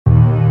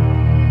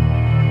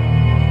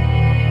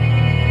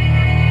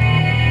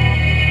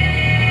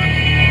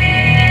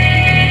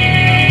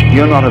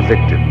You're not a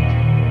victim.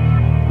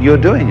 You're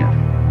doing it.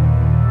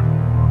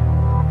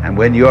 And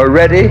when you're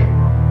ready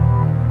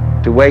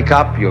to wake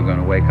up, you're going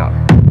to wake up.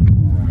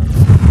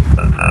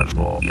 The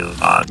Humble You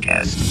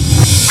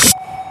Podcast.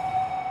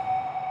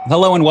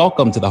 Hello and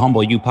welcome to the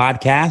Humble You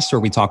Podcast, where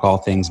we talk all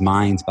things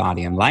mind,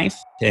 body, and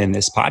life. And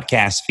this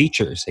podcast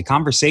features a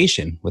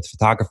conversation with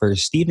photographer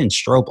Stephen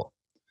Strobel.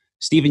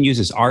 Stephen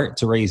uses art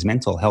to raise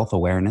mental health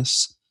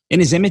awareness. In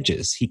his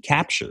images, he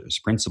captures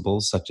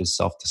principles such as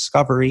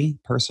self-discovery,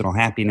 personal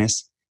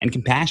happiness, and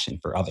compassion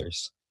for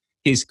others.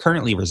 He is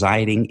currently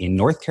residing in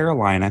North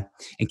Carolina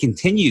and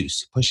continues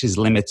to push his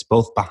limits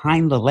both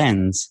behind the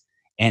lens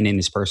and in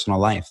his personal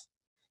life.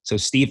 So,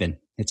 Stephen,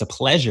 it's a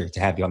pleasure to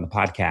have you on the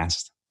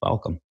podcast.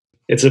 Welcome.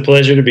 It's a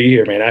pleasure to be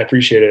here, man. I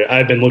appreciate it.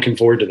 I've been looking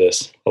forward to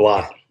this a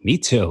lot. Me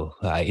too.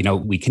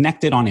 We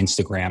connected on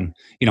Instagram.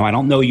 I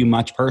don't know you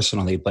much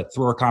personally, but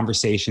through our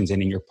conversations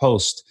and in your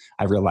post,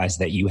 I realized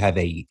that you have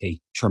a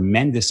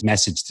tremendous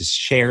message to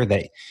share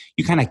that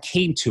you kind of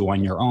came to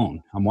on your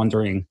own. I'm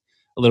wondering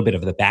a little bit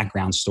of the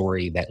background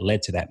story that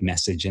led to that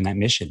message and that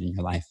mission in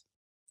your life.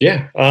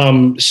 Yeah.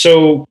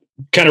 So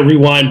kind of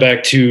rewind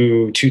back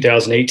to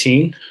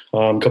 2018,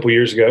 a couple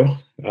years ago.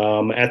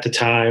 At the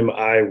time,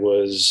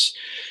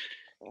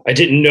 I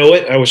didn't know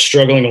it. I was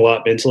struggling a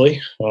lot mentally.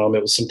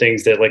 It was some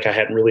things that I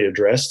hadn't really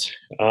addressed.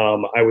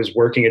 I was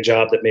working a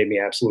job that made me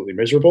absolutely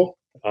miserable.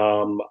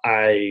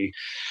 I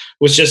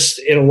was just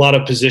in a lot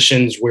of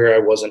positions where I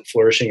wasn't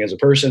flourishing as a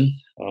person.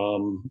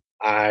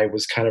 I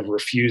was kind of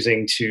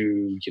refusing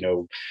to,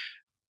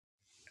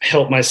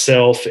 help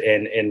myself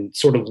and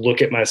sort of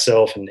look at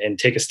myself and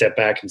take a step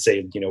back and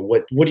say,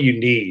 what do you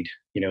need?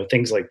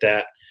 Things like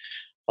that.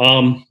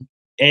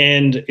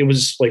 And it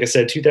was, like I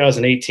said,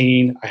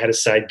 2018, I had a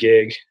side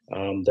gig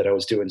that I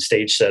was doing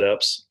stage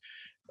setups.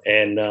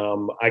 And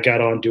I got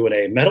on doing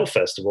a metal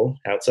festival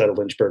outside of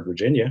Lynchburg,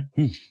 Virginia.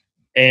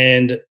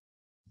 And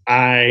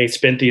I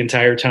spent the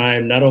entire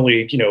time not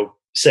only,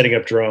 setting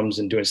up drums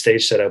and doing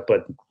stage setup,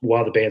 but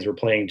while the bands were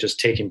playing, just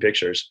taking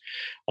pictures.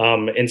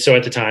 And so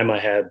at the time I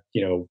had,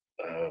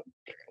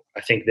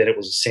 I think that it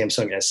was a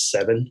Samsung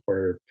S7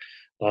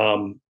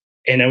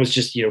 and I was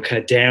just,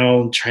 kind of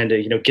down trying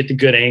to, get the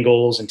good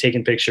angles and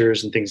taking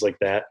pictures and things like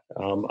that.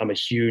 I'm a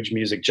huge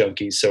music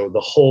junkie. So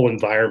the whole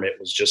environment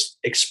was just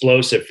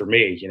explosive for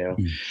me,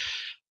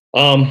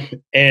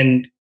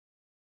 and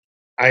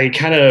I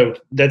kind of,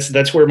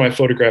 that's where my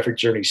photographic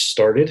journey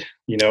started,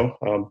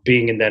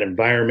 being in that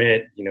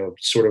environment,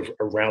 sort of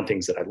around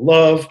things that I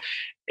love.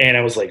 And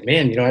I was like,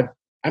 man,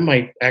 I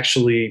might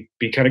actually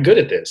be kind of good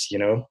at this,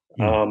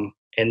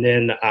 and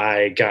then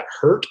I got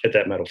hurt at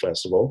that metal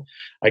festival.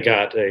 I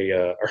got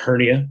a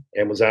hernia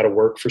and was out of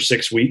work for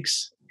 6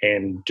 weeks.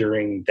 And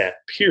during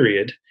that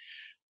period,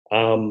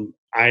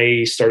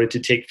 I started to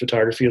take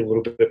photography a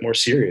little bit more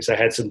serious. I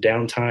had some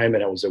downtime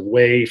and I was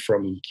away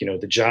from,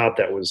 the job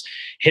that was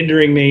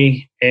hindering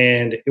me.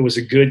 And it was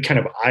a good kind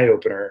of eye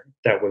opener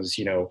that was,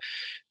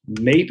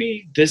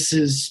 maybe this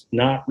is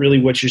not really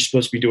what you're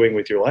supposed to be doing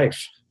with your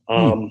life.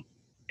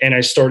 And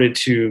I started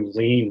to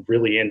lean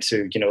really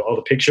into, all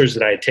the pictures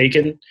that I had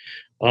taken.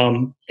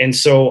 And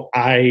so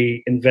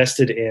I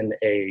invested in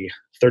a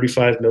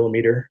 35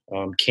 millimeter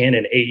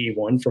Canon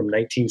AE1 from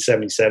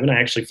 1977. I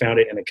actually found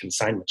it in a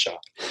consignment shop.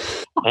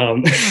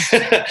 And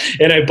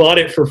I bought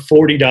it for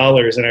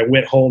 $40 and I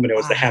went home and I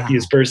was the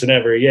happiest person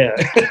ever. Yeah.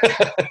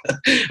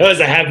 I was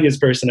the happiest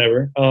person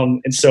ever.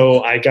 And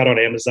so I got on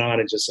Amazon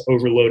and just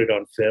overloaded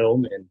on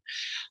film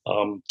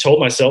and told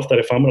myself that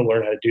if I'm going to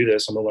learn how to do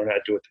this, I'm going to learn how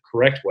to do it the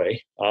correct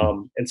way.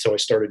 And so I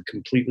started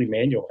completely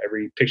manual.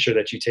 Every picture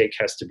that you take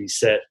has to be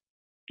set,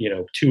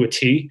 to a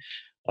T.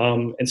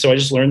 And so I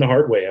just learned the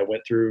hard way. I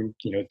went through,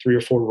 3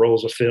 or 4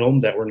 rolls of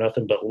film that were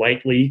nothing but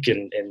light leak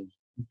and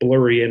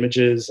blurry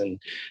images and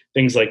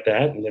things like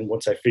that. And then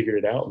once I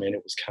figured it out, man,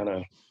 it was kind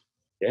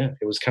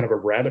of a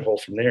rabbit hole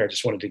from there. I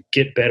just wanted to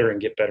get better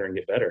and get better and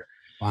get better.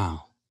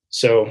 Wow.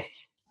 So,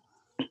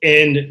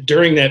 and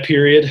during that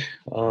period,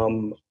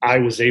 I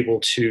was able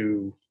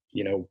to,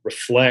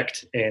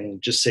 reflect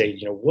and just say,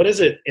 what is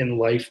it in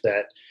life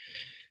that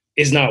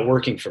is not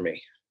working for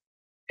me?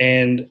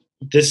 And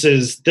this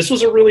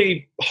was a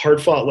really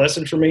hard fought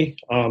lesson for me,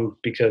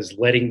 because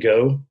letting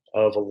go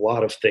of a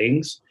lot of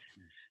things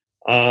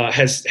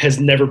has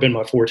never been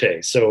my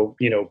forte. So,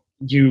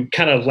 you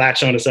kind of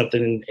latch onto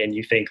something and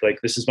you think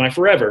this is my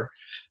forever.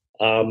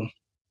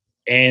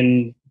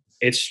 And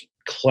it's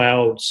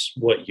clouds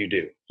what you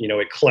do,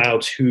 it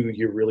clouds who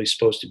you're really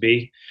supposed to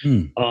be.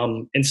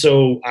 And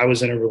so I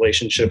was in a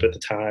relationship at the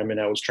time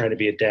and I was trying to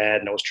be a dad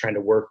and I was trying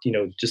to work,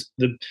 just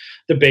the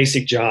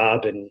basic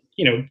job and,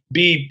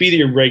 be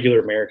the regular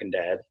American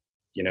dad,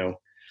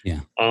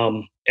 Yeah.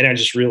 And I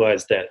just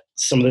realized that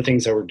some of the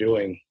things I was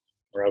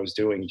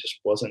doing just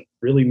wasn't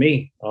really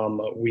me.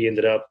 We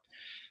ended up,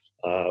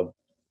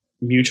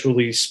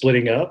 mutually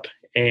splitting up.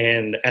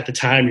 And at the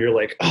time you're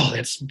like, oh,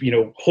 that's,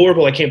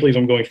 horrible. I can't believe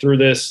I'm going through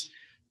this.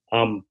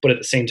 But at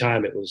the same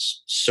time, it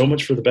was so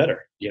much for the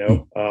better,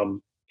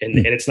 and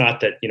it's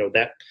not that,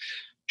 that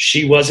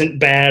she wasn't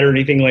bad or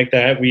anything like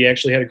that. We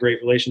actually had a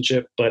great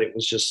relationship, but it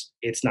was just,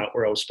 it's not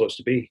where I was supposed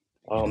to be.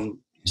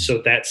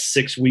 So that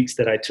 6 weeks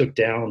that I took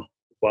down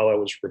while I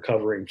was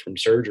recovering from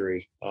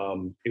surgery,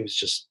 it was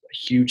just a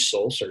huge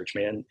soul search,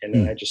 man. And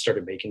then I just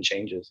started making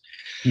changes.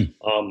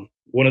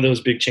 One of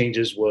those big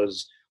changes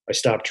was I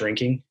stopped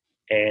drinking,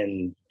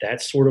 and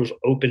that sort of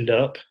opened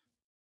up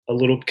a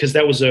little, because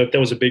that was a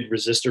big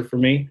resistor for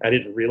me. I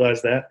didn't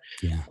realize that.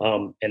 Yeah.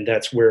 And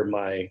that's where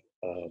my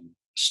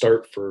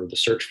start for the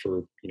search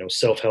for,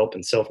 self-help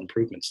and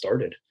self-improvement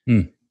started.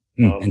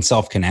 And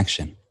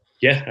self-connection.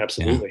 Yeah,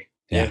 absolutely.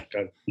 Yeah.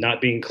 Not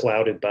being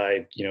clouded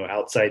by,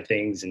 outside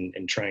things,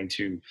 and trying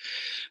to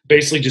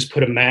basically just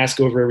put a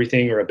mask over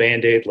everything, or a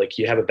Band-Aid. Like,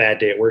 you have a bad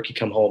day at work, you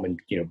come home and,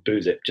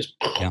 booze it, just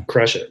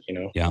crush it,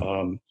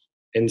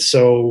 and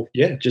so,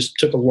 just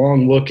took a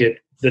long look at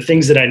the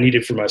things that I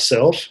needed for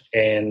myself.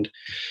 And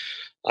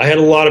I had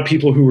a lot of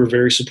people who were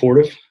very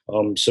supportive.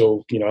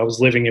 So, I was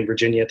living in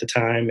Virginia at the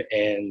time,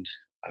 and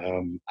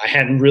I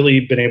hadn't really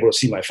been able to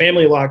see my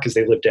family a lot because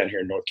they lived down here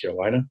in North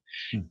Carolina.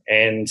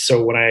 And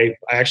so when I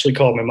actually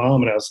called my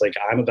mom, and I was like,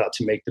 I'm about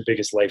to make the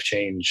biggest life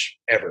change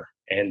ever.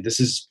 And this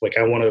is like,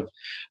 I want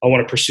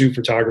to pursue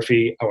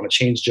photography. I want to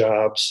change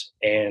jobs,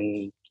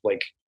 and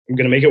like, I'm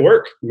going to make it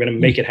work. I'm going to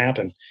make it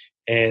happen.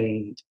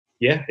 And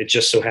it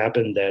just so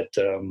happened that,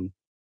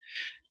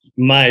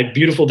 my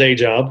beautiful day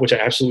job, which I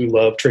absolutely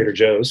love, Trader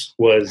Joe's,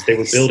 was they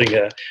were building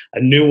a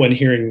new one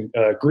here in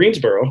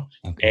Greensboro.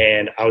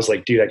 And I was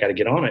like, dude, I got to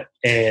get on it.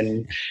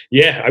 And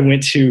I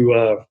went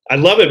to, I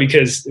love it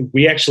because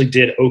we actually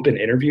did open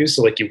interviews.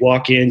 So like, you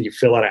walk in, you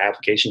fill out an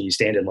application, you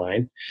stand in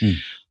line,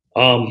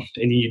 and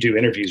you do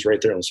interviews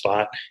right there on the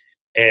spot.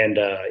 And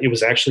it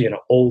was actually an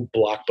old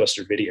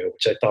Blockbuster video,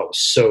 which I thought was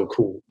so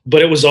cool.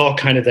 But it was all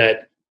kind of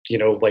that,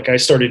 like, I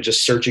started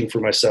just searching for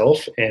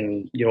myself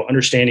and,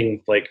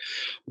 understanding, like,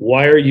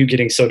 why are you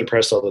getting so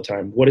depressed all the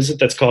time? What is it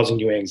that's causing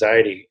you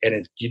anxiety?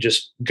 And you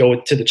just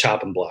go to the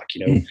chopping block.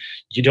 You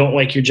don't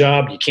like your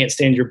job. You can't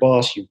stand your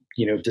boss. You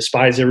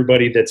despise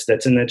everybody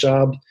that's in that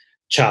job.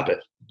 Chop it.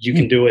 You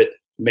can do it.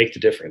 Make the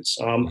difference.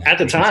 At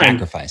the time,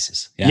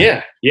 sacrifices.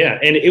 Yeah.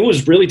 And it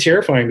was really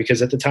terrifying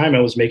because at the time I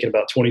was making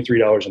about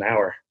 $23 an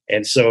hour.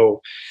 And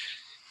so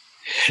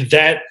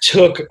that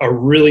took a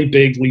really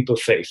big leap of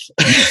faith.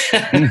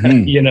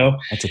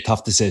 That's a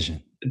tough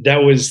decision.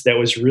 That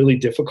was really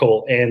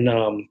difficult. And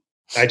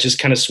I just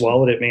kind of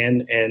swallowed it,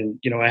 man. And,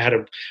 I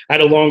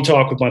had a long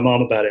talk with my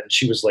mom about it. And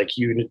she was like,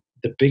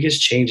 the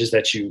biggest changes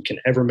that you can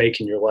ever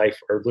make in your life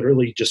are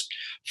literally just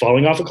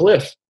falling off a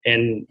cliff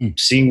and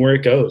seeing where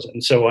it goes.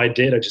 And so I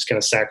did. I just kind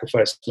of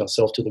sacrificed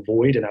myself to the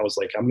void. And I was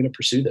like, I'm going to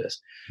pursue this.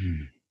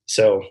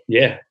 So,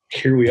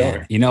 here we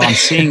are. I'm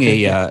seeing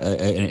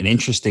an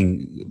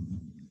interesting,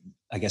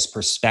 I guess,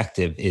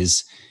 perspective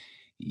is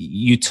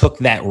you took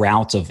that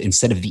route of,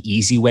 instead of the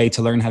easy way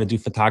to learn how to do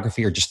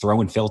photography or just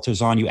throwing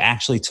filters on, you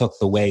actually took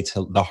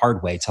the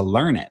hard way to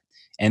learn it.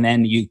 And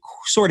then you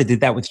sort of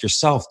did that with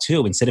yourself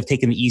too, instead of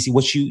taking the easy,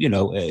 which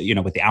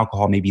with the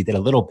alcohol, maybe you did a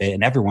little bit,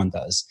 and everyone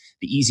does,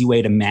 the easy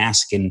way to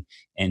mask and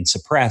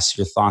suppress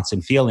your thoughts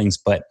and feelings.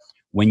 But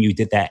when you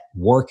did that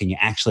work and you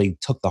actually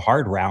took the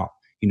hard route,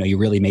 you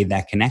really made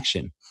that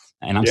connection.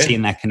 And I'm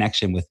seeing that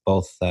connection with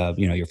both,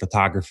 your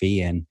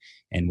photography and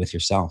with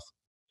yourself.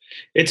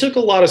 It took a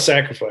lot of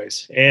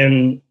sacrifice,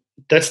 and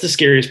that's the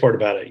scariest part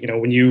about it.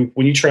 When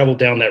you travel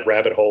down that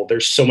rabbit hole,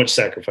 there's so much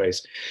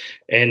sacrifice,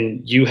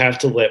 and you have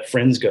to let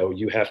friends go.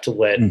 You have to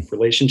let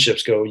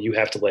relationships go. You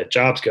have to let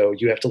jobs go.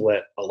 You have to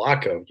let a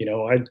lot go.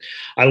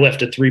 I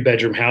left a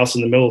 3-bedroom house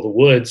in the middle of the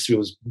woods. It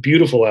was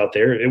beautiful out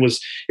there. It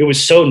was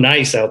so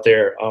nice out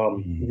there.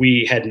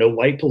 We had no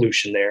light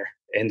pollution there.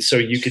 And so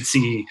you could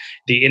see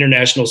the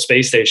International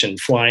Space Station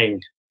flying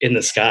in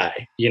the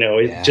sky.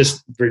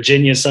 Just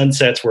Virginia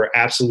sunsets were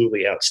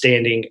absolutely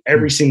outstanding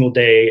every single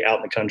day out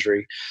in the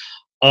country.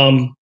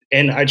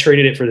 And I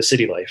traded it for the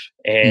city life.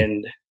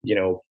 And,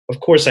 of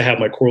course I have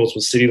my quarrels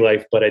with city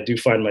life, but I do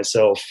find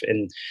myself,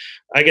 and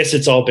I guess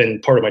it's all been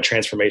part of my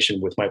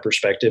transformation with my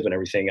perspective and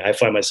everything. I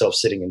find myself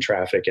sitting in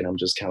traffic and I'm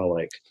just kind of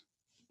like,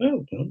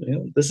 oh,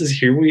 this is,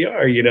 here we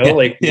are,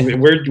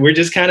 we're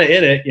just kind of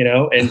in it,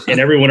 and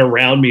everyone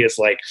around me is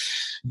like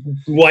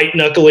white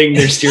knuckling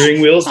their steering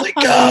wheels, like,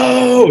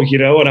 go,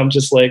 and I'm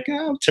just like,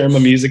 I'll turn my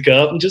music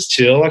up and just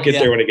chill. I'll get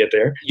there when I get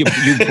there. You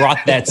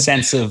brought that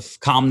sense of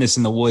calmness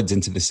in the woods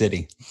into the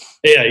city.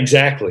 Yeah,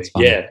 exactly.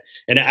 Yeah.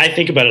 And I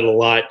think about it a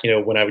lot,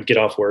 when I would get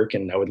off work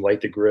and I would light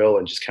the grill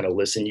and just kind of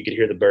listen. You could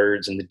hear the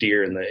birds and the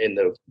deer in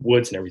the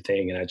woods and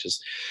everything. And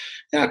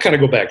I'll kind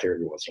of go back there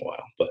every once in a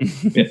while. But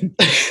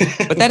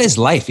but that is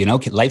life,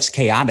 life's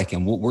chaotic.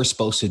 And what we're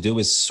supposed to do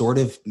is sort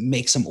of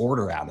make some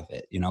order out of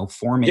it,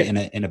 form it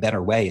in a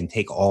better way, and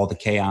take all the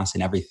chaos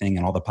and everything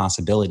and all the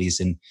possibilities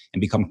and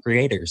become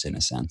creators in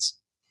a sense.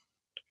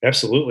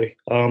 Absolutely.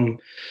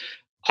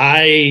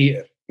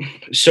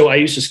 So I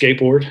used to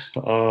skateboard.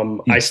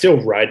 I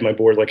still ride my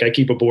board. Like, I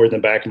keep a board in the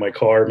back of my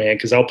car, man,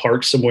 because I'll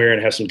park somewhere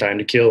and have some time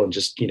to kill and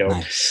just,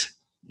 nice.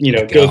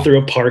 Go through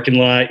a parking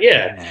lot.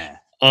 Yeah.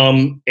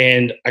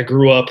 And I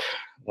grew up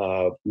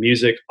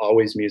Music,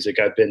 always music.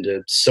 I've been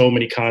to so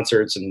many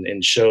concerts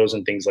and shows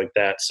and things like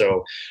that.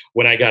 So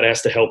when I got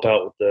asked to help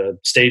out with the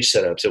stage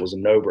setups, it was a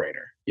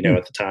no-brainer,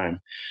 at the time.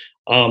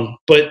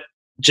 But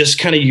just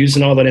kind of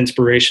using all that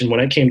inspiration when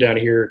I came down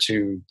here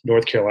to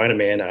North Carolina,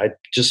 man,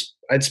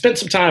 I'd spent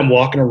some time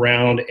walking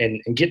around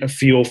and getting a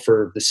feel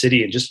for the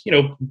city and just,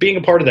 being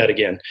a part of that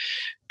again.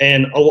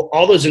 And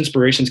all those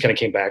inspirations kind of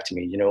came back to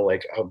me,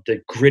 like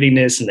the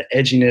grittiness and the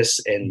edginess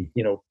and,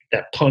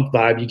 that punk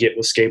vibe you get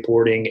with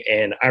skateboarding.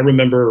 And I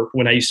remember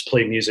when I used to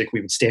play music, we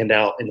would stand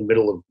out in the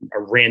middle of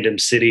a random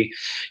city,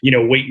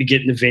 waiting to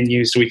get in the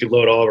venue so we could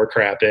load all of our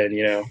crap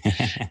in,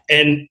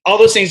 and all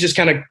those things just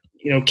kind of,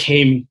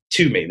 came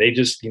to me. They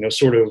just,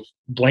 sort of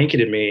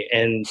blanketed me.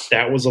 And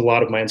that was a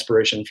lot of my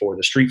inspiration for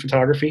the street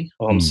photography.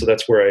 So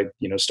that's where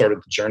I, started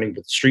the journey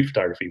with street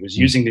photography, was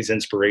using these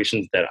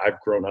inspirations that I've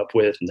grown up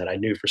with and that I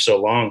knew for so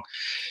long.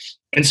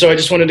 And so I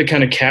just wanted to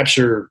kind of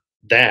capture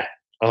that.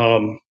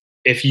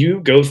 If you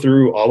go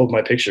through all of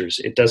my pictures,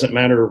 it doesn't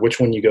matter which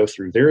one you go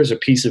through. There is a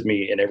piece of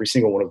me in every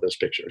single one of those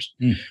pictures.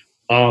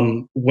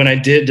 When I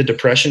did the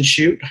depression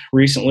shoot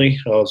recently,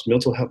 it was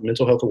mental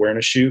health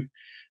awareness shoot.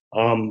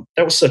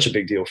 That was such a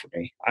big deal for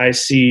me. I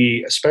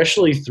see,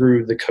 especially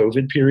through the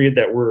COVID period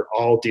that we're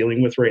all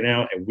dealing with right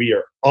now, and we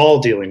are all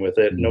dealing with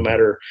it, no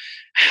matter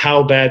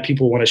how bad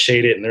people want to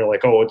shade it. And they're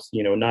like, oh, it's,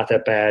 not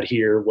that bad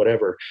here,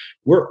 whatever.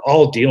 We're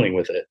all dealing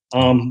with it.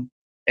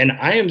 And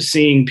I am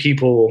seeing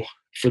people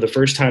for the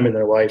first time in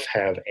their life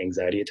have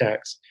anxiety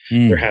attacks.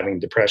 They're having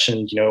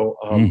depression,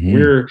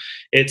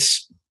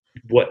 it's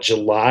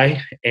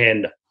July,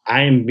 and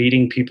I am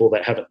meeting people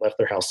that haven't left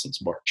their house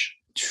since March.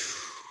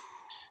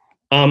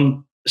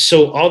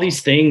 So all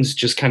these things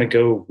just kind of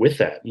go with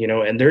that,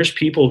 and there's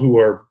people who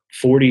are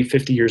 40,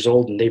 50 years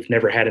old and they've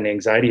never had an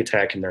anxiety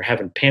attack, and they're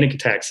having panic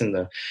attacks in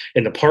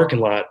the parking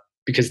lot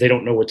because they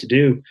don't know what to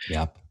do.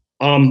 Yep.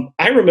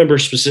 I remember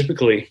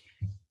specifically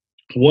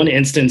one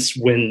instance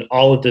when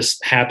all of this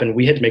happened.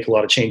 We had to make a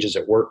lot of changes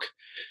at work.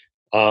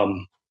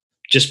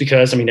 Just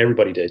because,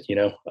 everybody did,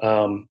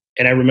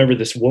 and I remember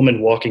this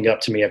woman walking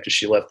up to me after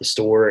she left the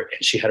store,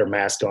 and she had her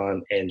mask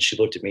on, and she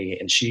looked at me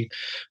and she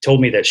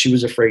told me that she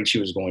was afraid she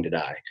was going to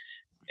die.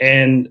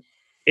 And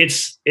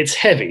it's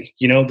heavy,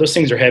 those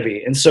things are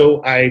heavy. And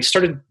so I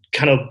started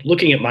kind of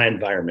looking at my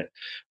environment,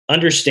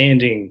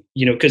 understanding,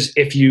 because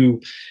if you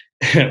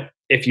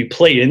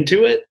play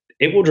into it,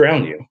 it will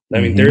drown you.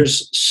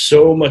 There's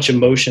so much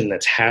emotion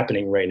that's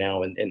happening right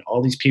now. And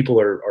all these people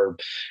are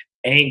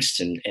angst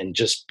and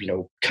just,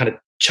 kind of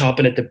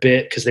chomping at the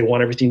bit because they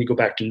want everything to go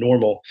back to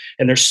normal.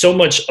 And there's so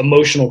much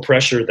emotional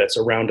pressure that's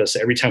around us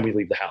every time we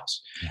leave the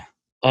house.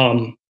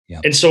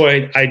 And so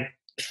I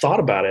thought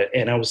about it,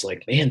 and I was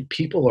like, man,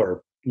 people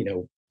are,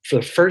 for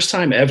the first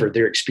time ever,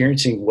 they're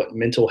experiencing what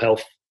mental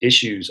health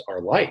issues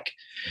are like.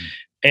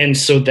 And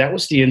so that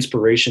was the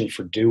inspiration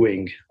for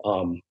doing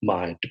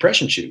my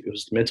depression shoot. It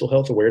was the mental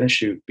health awareness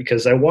shoot,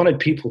 because I wanted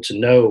people to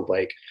know,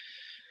 like,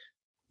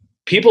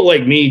 people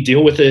like me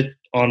deal with it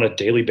on a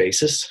daily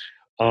basis.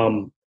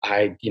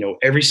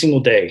 Every single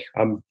day,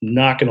 I'm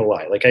not going to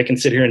lie. Like, I can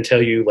sit here and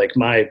tell you, like,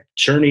 my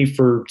journey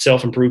for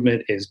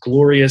self-improvement is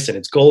glorious and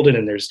it's golden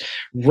and there's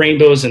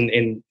rainbows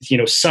and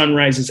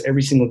sunrises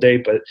every single day,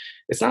 but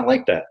it's not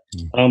like that.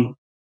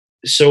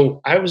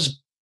 So I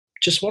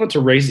just wanted to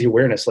raise the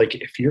awareness. Like,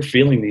 if you're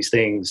feeling these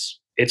things,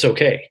 it's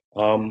okay.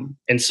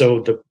 And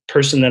so the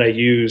person that I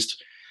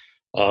used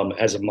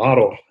as a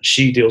model,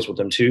 she deals with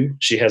them too.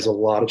 She has a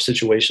lot of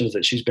situations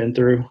that she's been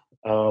through.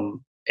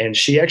 And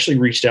she actually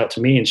reached out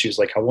to me and she was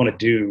like, I want to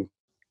do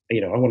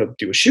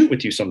a shoot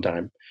with you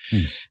sometime.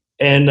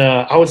 And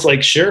I was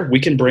like, sure, we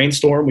can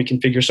brainstorm, we can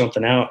figure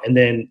something out. And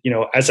then,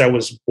 as I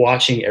was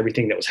watching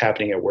everything that was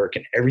happening at work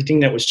and everything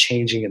that was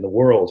changing in the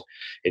world,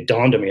 it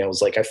dawned on me. I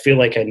was like, I feel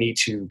like I need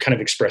to kind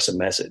of express a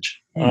message.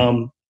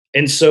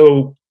 And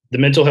so the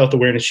mental health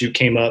awareness shoot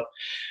came up.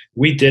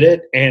 We did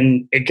it,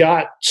 and it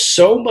got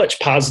so much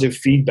positive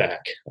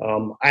feedback.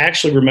 I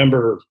actually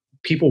remember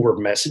people were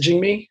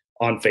messaging me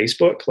on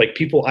Facebook, like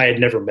people I had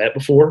never met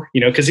before,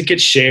 because it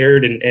gets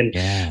shared and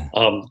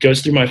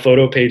goes through my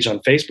photo page on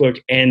Facebook.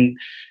 And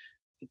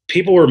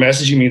people were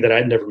messaging me that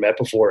I'd never met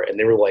before. And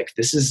they were like,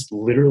 this is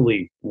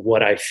literally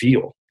what I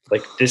feel.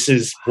 Like, this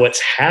is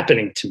what's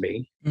happening to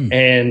me.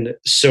 And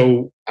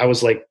so I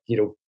was like,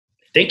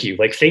 thank you.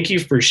 Like, thank you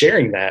for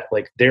sharing that.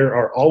 Like, there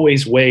are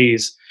always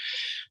ways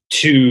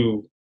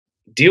to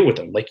deal with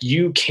them. Like,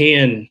 you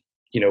can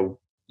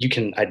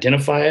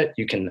identify it,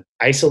 you can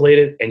isolate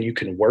it, and you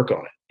can work on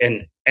it.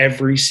 And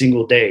every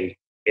single day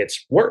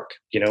it's work,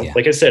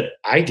 like I said,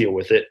 I deal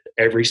with it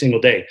every single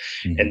day.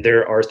 And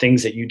there are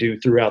things that you do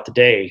throughout the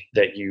day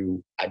that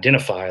you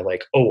identify,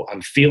 like, oh,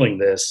 I'm feeling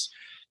this.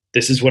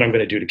 This is what I'm going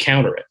to do to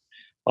counter it.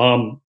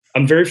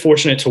 I'm very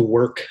fortunate to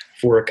work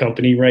for a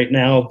company right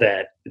now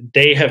that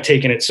they have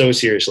taken it so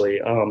seriously.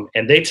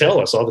 And they tell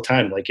us all the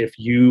time, like, if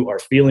you are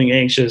feeling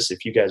anxious,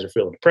 if you guys are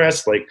feeling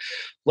depressed, like,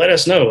 let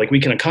us know, like,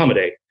 we can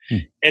accommodate.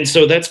 And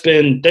so that's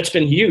been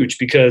huge,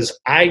 because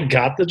I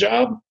got the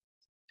job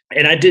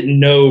and I didn't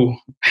know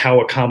how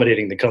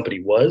accommodating the company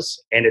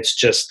was. And it's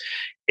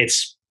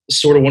it's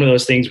sort of one of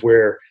those things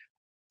where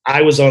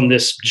I was on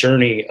this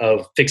journey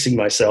of fixing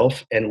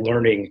myself and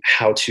learning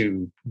how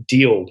to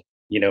deal,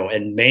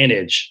 and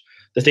manage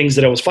the things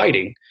that I was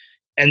fighting.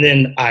 And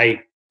then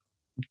I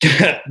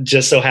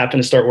just so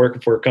happened to start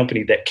working for a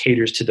company that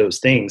caters to those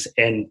things.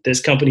 And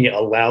this company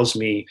allows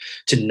me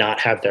to not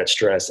have that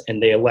stress.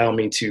 And they allow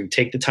me to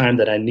take the time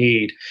that I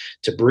need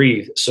to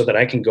breathe so that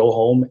I can go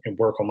home and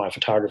work on my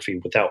photography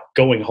without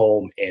going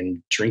home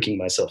and drinking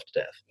myself to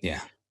death.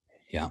 Yeah.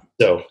 Yeah.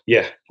 So,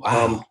 yeah.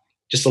 Wow.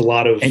 Just a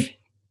lot of. And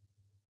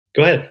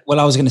go ahead. what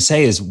I was going to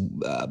say is,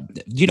 do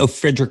you know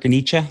Friedrich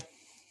Nietzsche?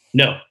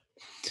 No.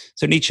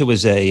 So Nietzsche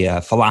was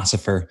a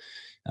philosopher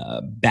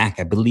back,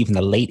 I believe, in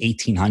the late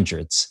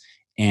 1800s,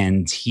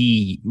 and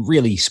he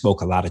really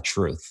spoke a lot of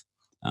truth.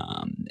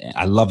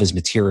 I love his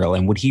material,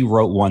 and what he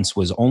wrote once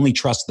was, "Only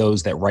trust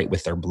those that write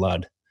with their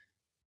blood."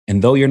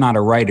 And though you're not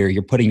a writer,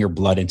 you're putting your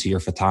blood into your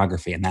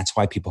photography, and that's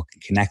why people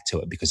can connect to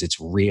it, because it's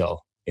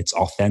real, it's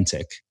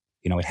authentic.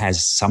 It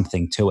has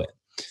something to it.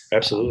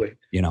 Absolutely.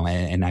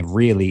 And I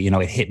really,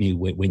 it hit me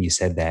when you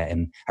said that.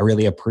 And I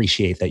really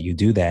appreciate that you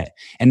do that.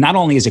 And not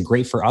only is it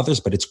great for others,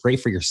 but it's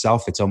great for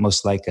yourself. It's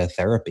almost like a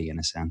therapy in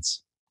a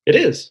sense. It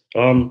is.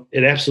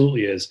 It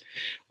absolutely is.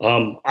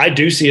 I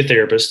do see a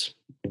therapist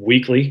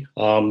weekly.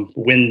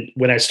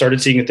 When I started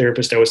seeing a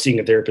therapist, I was seeing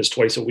a therapist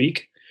twice a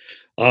week.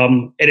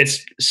 And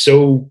it's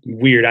so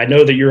weird. I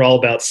know that you're all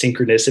about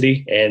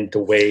synchronicity and the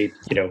way,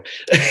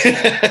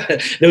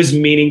 those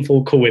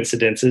meaningful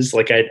coincidences.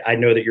 Like I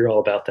know that you're all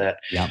about that.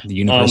 Yeah. The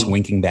universe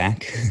winking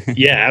back.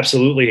 Yeah,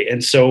 absolutely.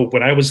 And so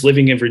when I was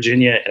living in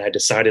Virginia and I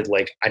decided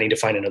like, I need to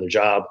find another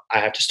job, I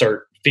have to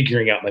start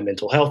figuring out my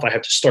mental health. I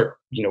have to start,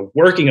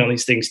 working on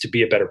these things to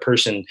be a better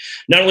person,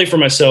 not only for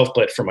myself,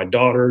 but for my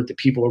daughter, the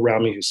people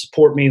around me who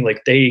support me.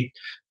 Like they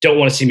don't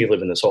want to see me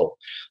live in this hole.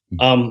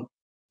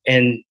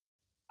 And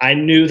I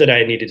knew that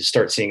I needed to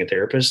start seeing a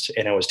therapist,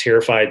 and I was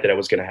terrified that I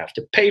was going to have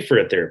to pay for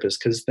a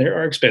therapist because they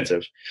are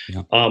expensive.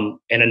 Yeah.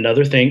 And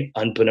another thing,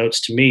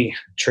 unbeknownst to me,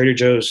 Trader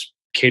Joe's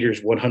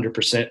caters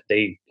 100%.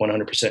 They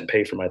 100%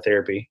 pay for my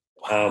therapy.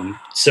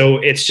 So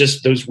it's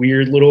just those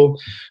weird little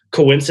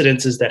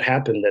coincidences that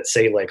happen that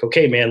say like,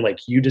 okay, man, like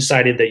you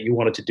decided that you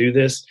wanted to do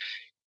this.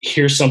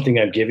 Here's something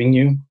I'm giving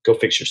you. Go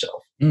fix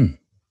yourself.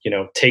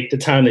 Take the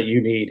time that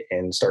you need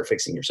and start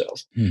fixing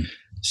yourself.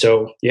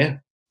 So yeah.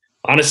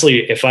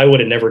 Honestly, if I would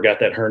have never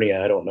got that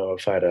hernia, I don't know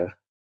if I'd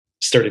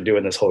started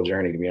doing this whole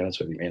journey, to be honest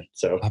with you, man.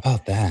 So how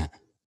about that?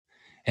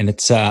 And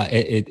it's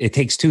it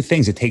takes two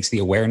things. It takes the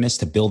awareness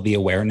to build the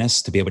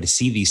awareness to be able to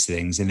see these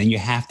things. And then you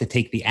have to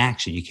take the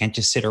action. You can't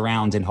just sit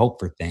around and hope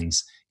for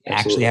things. You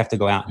actually have to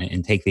go out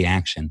and take the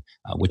action,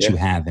 which you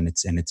have. And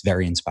it's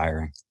very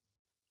inspiring.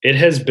 It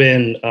has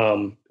been,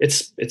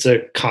 it's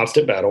a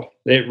constant battle.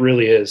 It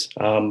really is.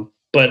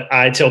 But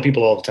I tell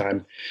people all the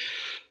time,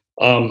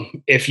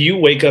 if you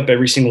wake up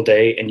every single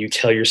day and you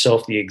tell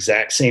yourself the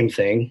exact same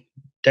thing,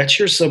 that's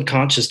your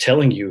subconscious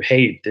telling you,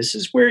 hey, this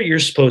is where you're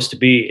supposed to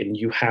be. And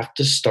you have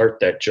to start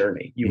that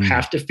journey. You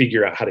have to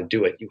figure out how to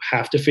do it. You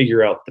have to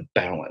figure out the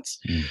balance.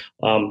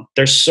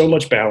 There's so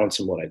much balance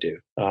in what I do.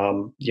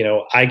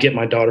 I get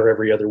my daughter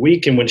every other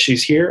week. And when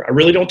she's here, I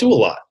really don't do a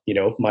lot.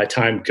 My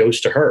time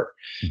goes to her.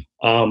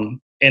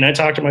 And I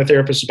talk to my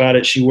therapist about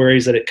it. She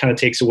worries that it kind of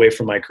takes away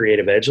from my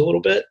creative edge a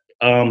little bit.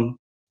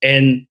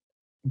 And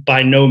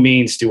by no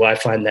means do I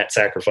find that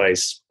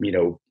sacrifice,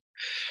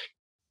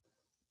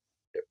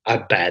 a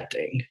bad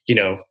thing,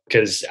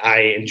 because I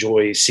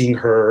enjoy seeing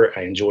her.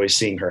 I enjoy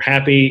seeing her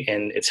happy,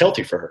 and it's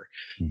healthy for her.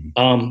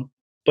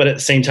 But at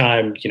the same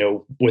time,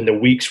 when the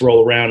weeks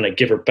roll around and I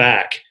give her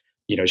back,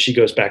 she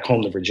goes back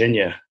home to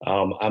Virginia.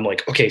 I'm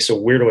like, okay, so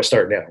where do I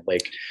start now?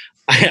 Like,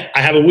 I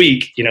have a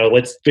week,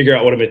 let's figure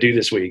out what I'm gonna do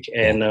this week.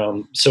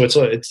 And so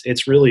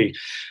it's really,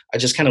 I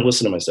just kind of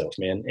listen to myself,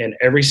 man. And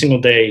every single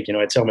day,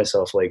 I tell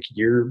myself like,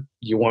 you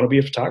want to be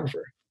a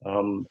photographer.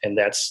 And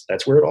that's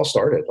where it all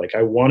started. Like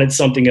I wanted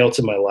something else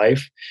in my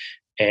life,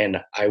 and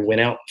I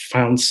went out and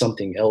found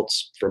something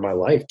else for my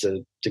life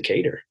to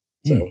cater.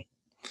 So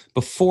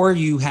before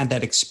you had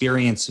that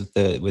experience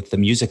with the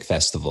music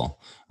festival,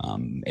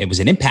 it was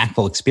an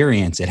impactful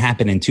experience. It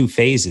happened in two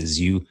phases.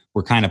 You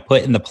were kind of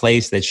put in the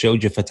place that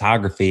showed you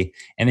photography,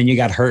 and then you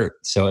got hurt.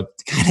 So it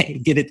kind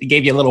of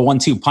gave you a little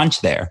 1-2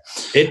 punch there.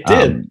 It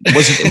did.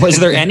 Was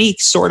there any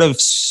sort of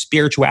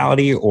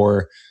spirituality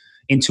or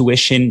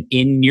intuition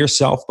in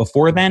yourself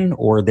before then,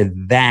 or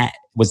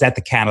was that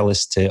the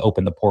catalyst to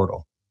open the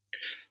portal?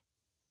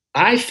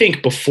 I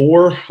think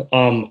before,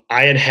 I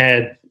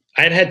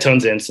had had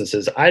tons of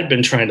instances. I'd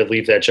been trying to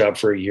leave that job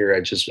for a year.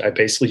 I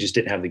basically just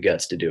didn't have the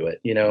guts to do it,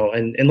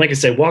 and like I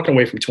said, walking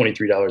away from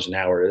 $23 an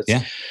hour.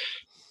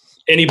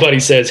 Anybody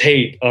says,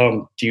 hey,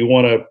 do you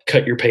want to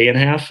cut your pay in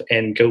half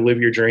and go live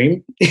your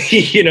dream?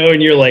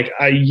 And you're like,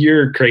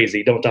 you're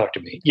crazy. Don't talk to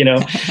me,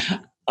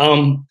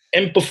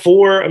 and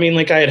before,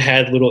 I had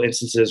had little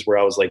instances where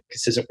I was like,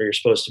 this isn't where you're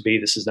supposed to be.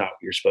 This is not what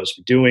you're supposed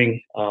to be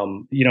doing.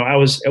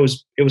 It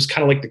was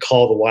kind of like the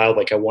call of the wild.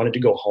 Like I wanted to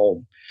go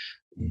home.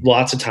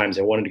 lots of times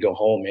I wanted to go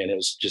home, and it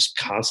was just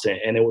constant.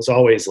 And it was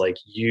always like,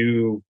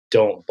 you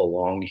don't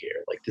belong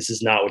here. Like, this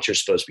is not what you're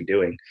supposed to be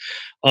doing.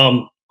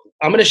 Um,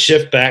 I'm going to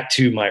shift back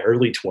to my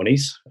early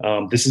 20s.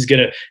 This is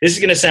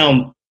gonna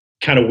sound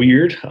kind of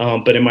weird,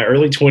 but in my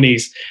early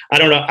 20s, I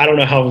don't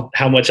know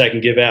how much I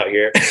can give out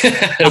here,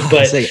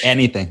 but say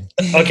anything.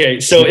 okay.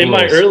 So in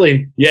my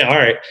Rules. all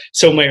right.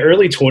 So my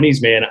early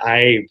 20s, man,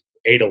 I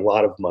ate a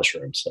lot of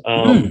mushrooms.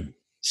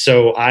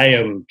 So I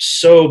am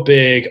so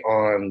big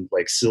on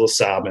like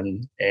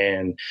psilocybin,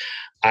 and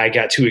I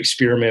got to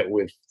experiment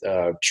with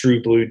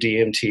True Blue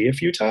DMT a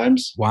few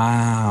times.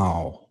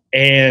 Wow.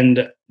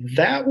 And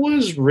that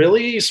was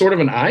really sort of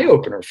an eye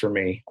opener for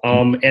me.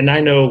 And I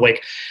know,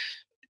 like,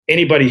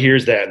 anybody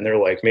hears that and they're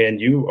like, man,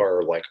 you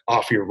are like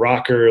off your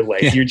rocker.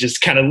 Like, Yeah. you're just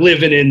kind of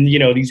living in,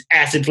 these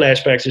acid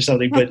flashbacks or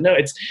something. But no,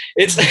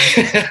 it's,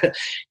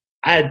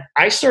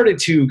 I started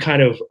to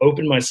kind of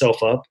open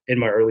myself up in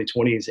my early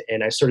 20s,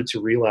 and I started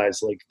to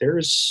realize, like, there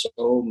is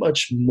so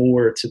much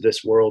more to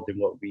this world than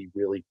what we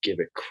really give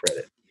it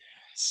credit.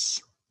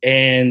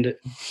 And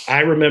I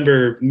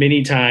remember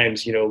many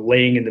times,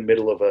 laying in the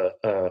middle of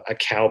a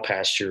cow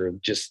pasture,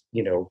 just,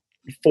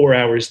 4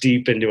 hours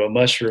deep into a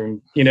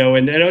mushroom,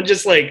 and I'm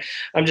just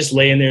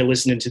laying there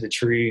listening to the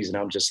trees, and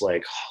I'm just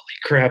like, holy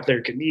crap,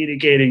 they're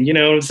communicating, you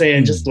know what I'm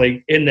saying? Just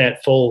like in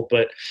that fold.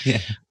 But Yeah.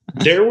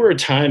 there were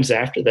times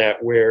after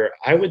that where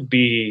I would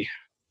be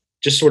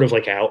just sort of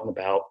like out and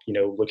about,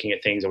 looking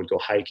at things. I would go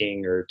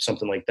hiking or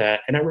something like that.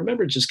 And I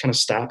remember just kind of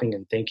stopping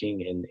and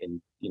thinking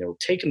and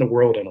taking the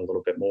world in a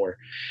little bit more.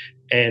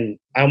 And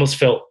I almost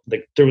felt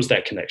like there was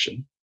that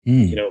connection,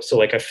 so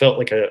like I felt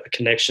like a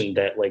connection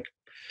that, like,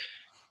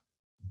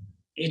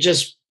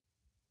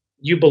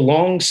 you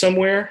belong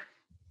somewhere,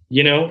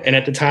 and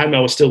at the time I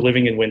was still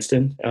living in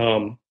Winston.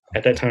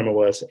 At that time I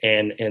was,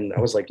 and I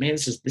was like, man,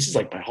 this is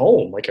like my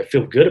home. Like, I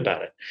feel good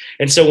about it.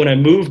 And so when I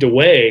moved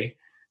away,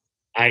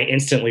 I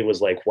instantly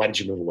was like, why did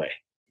you move away?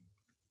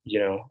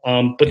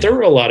 But there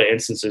were a lot of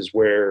instances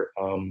where,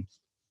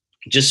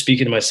 just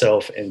speaking to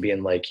myself and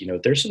being like,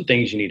 there's some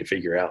things you need to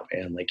figure out,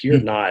 man. Like, you're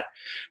not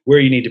where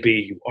you need to be.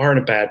 You are in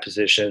a bad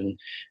position.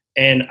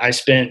 And I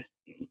spent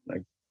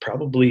like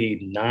probably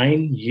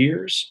 9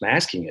 years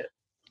masking it.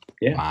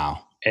 Yeah.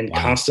 Wow. And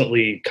Wow.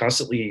 constantly,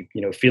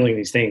 feeling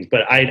these things.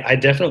 But I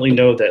definitely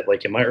know that,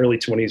 like, in my early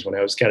 20s, when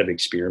I was kind of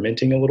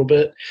experimenting a little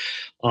bit,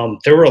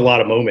 there were a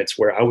lot of moments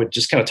where I would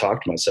just kind of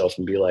talk to myself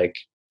and be like,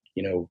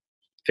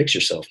 fix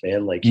yourself,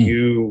 man. Like,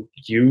 you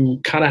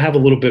kind of have a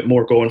little bit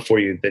more going for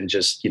you than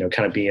just,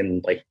 kind of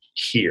being like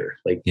here.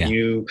 Like,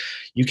 you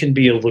can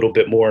be a little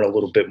bit more and a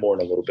little bit more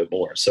and a little bit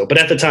more. So, but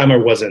at the time I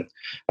wasn't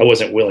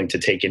willing to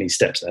take any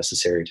steps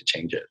necessary to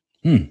change it.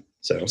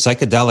 So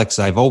psychedelics,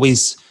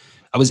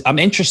 I'm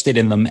interested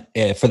in them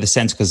for the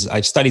sense, because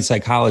I've studied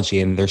psychology,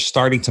 and they're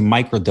starting to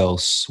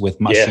microdose with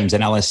mushrooms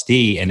and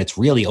LSD, and it's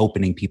really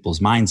opening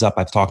people's minds up.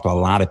 I've talked to a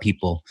lot of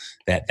people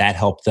that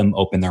helped them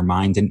open their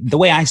mind. And the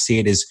way I see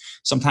it is,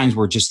 sometimes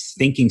we're just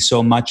thinking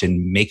so much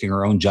and making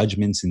our own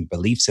judgments and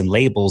beliefs and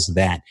labels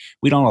that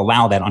we don't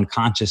allow that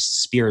unconscious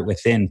spirit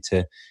within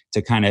to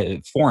kind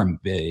of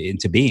form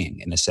into being,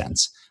 in a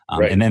sense.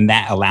 Right. And then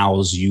that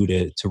allows you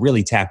to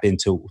really tap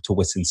into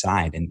what's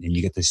inside, and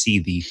you get to see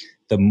the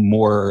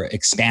more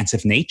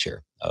expansive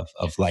nature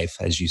of life,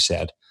 as you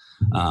said.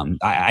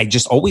 I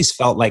just always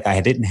felt like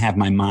I didn't have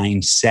my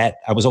mind set.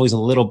 I was always a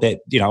little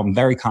bit, I'm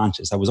very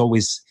conscious. I was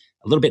always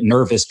a little bit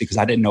nervous because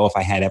I didn't know if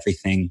I had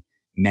everything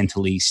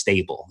mentally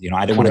stable.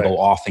 I didn't want to go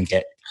off and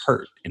get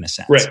hurt, in a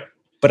sense. Right.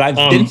 But I've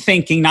been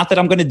thinking, not that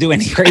I'm going to do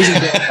any crazy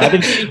things, I've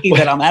been thinking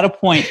that I'm at a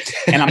point,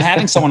 and I'm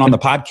having someone on the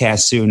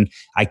podcast soon.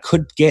 I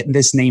could get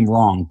this name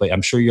wrong, but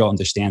I'm sure you'll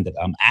understand it.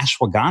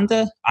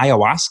 Ashwagandha?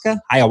 Ayahuasca?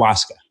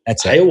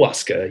 That's it.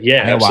 Ayahuasca.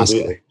 Yeah,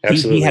 Ayahuasca.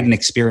 Absolutely. He had an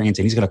experience,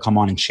 and he's going to come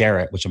on and share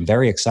it, which I'm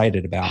very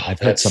excited about. I've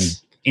heard some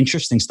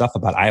interesting stuff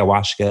about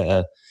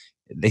ayahuasca.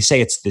 They say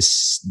it's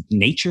this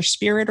nature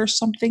spirit or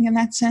something in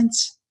that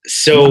sense.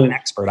 So, I'm not an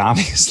expert,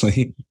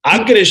 obviously.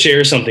 I'm going to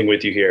share something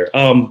with you here.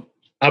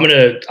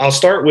 I'll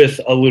start with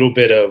a little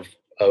bit of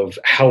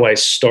how I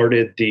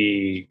started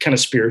the kind of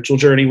spiritual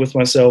journey with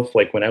myself.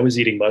 Like, when I was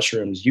eating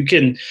mushrooms, you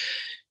can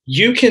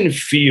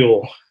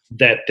feel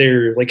that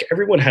like,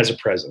 everyone has a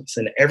presence,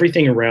 and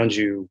everything around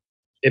you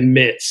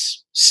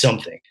emits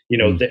something,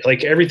 that,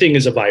 like, everything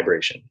is a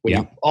vibration. When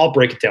you all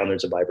break it down,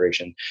 there's a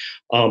vibration.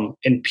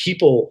 And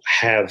people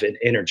have an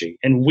energy,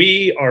 and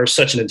we are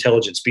such an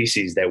intelligent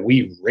species that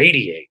we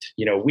radiate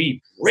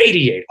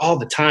all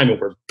the time, and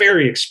we're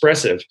very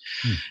expressive.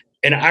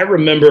 And I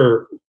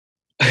remember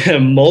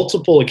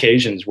multiple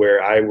occasions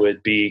where I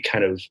would be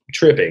kind of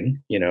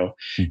tripping,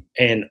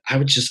 and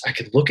I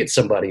could look at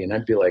somebody and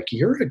I'd be like,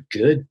 you're a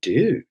good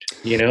dude,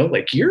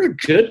 like, you're a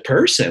good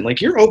person, like,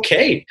 you're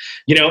okay,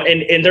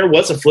 and there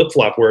was a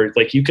flip-flop where,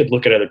 like, you could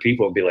look at other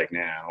people and be like, nah,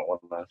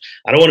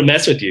 I don't want to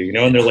mess with you,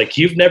 and they're like,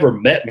 you've never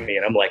met me.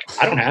 And I'm like,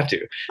 I don't have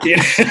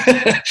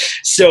to.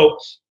 So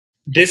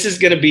this is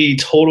going to be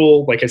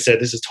total, like I said,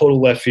 this is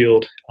total left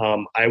field.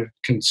 I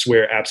can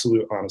swear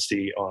absolute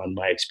honesty on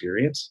my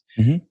experience.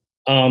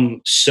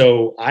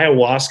 So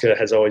ayahuasca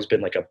has always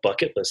been like a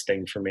bucket list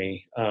thing for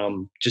me,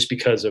 just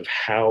because of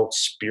how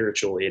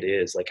spiritual it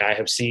is. Like I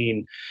have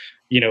seen,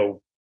 you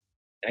know,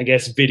 I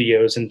guess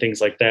videos and things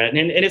like that.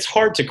 And it's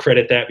hard to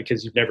credit that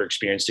because you've never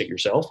experienced it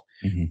yourself.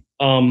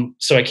 Hmm.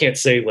 So I can't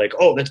say like,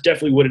 oh, that's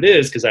definitely what it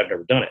is because I've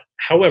never done it.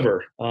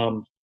 However,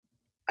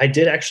 I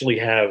did actually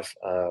have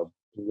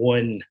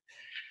one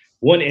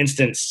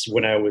instance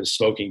when I was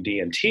smoking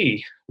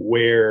DMT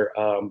where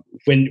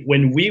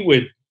when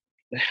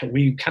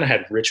we kind of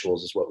had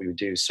rituals is what we would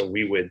do. So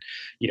we would,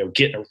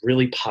 get in a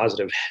really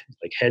positive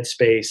like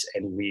headspace,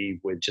 and we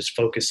would just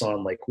focus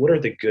on like, what are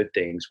the good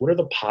things? What are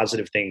the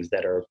positive things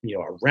that are,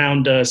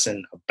 around us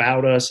and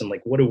about us? And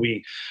like, what do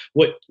we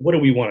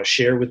want to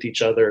share with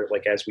each other?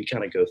 Like, as we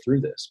kind of go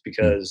through this,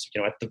 because,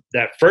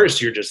 at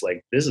first you're just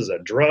like, this is a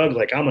drug,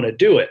 like I'm going to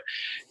do it.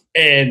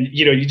 And,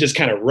 you just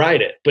kind of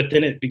ride it, but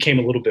then it became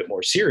a little bit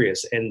more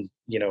serious. And,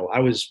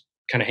 I was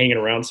kind of hanging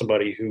around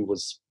somebody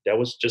that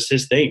was just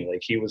his thing. Like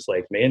he was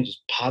like, man,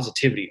 just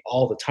positivity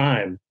all the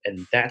time.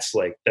 And that's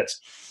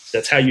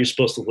how you're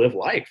supposed to live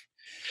life.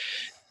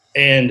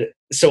 And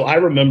so I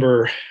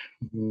remember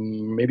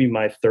maybe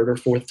my third or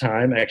fourth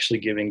time actually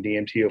giving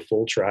DMT a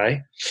full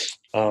try.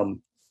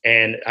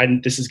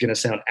 This is going to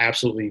sound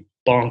absolutely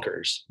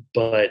bonkers,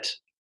 but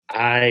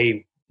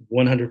I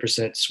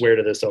 100% swear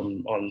to this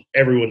on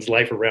everyone's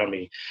life around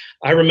me.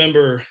 I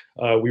remember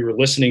we were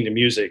listening to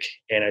music,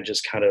 and I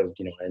just kind of,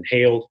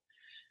 inhaled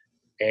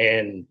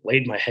and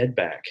laid my head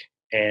back.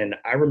 And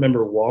I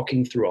remember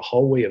walking through a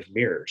hallway of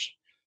mirrors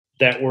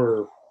that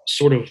were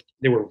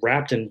they were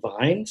wrapped in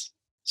vines.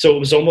 So it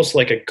was almost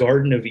like a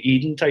Garden of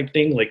Eden type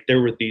thing. Like there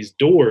were these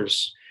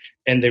doors,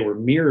 and they were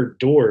mirrored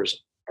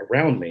doors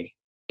around me,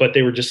 but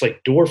they were just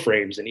like door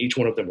frames, and each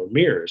one of them were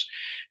mirrors.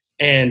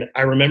 And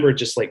I remember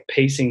just like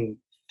pacing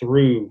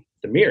through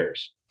the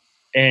mirrors,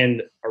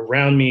 and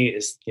around me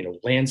is,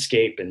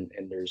 landscape, and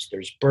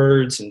there's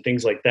birds and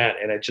things like that.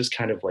 And I just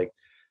kind of like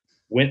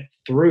went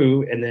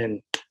through, and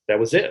then that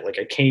was it. Like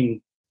I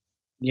came,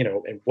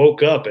 and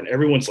woke up, and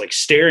everyone's like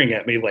staring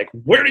at me like,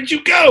 where did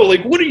you go?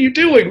 Like, what are you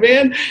doing,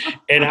 man?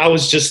 And I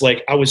was just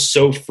like, I was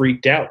so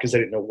freaked out because I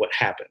didn't know what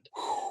happened.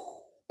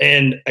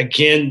 And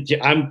again,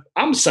 I'm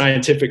a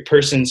scientific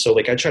person. So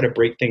like, I try to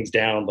break things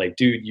down like,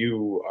 dude,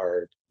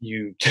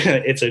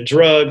 it's a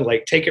drug,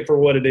 like take it for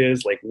what it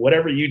is. Like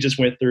whatever you just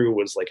went through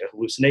was like a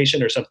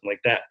hallucination or something like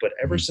that. But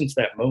ever since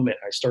that moment,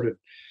 I started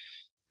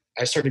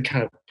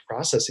kind of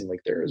processing,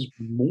 like there is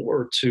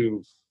more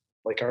to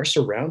like our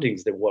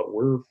surroundings than what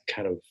we're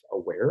kind of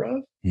aware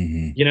of,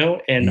 and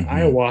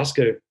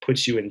ayahuasca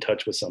puts you in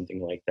touch with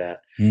something like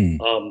that.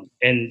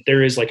 And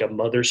there is like a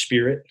mother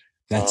spirit.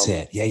 That's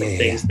it. Yeah.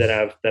 Things that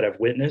I've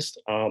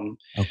witnessed.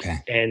 Okay.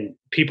 And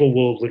people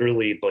will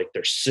literally like,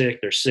 they're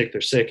sick.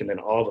 And then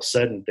all of a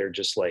sudden they're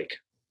just like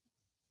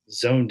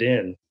zoned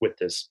in with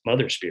this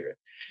mother spirit.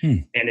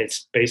 And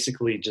it's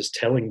basically just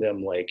telling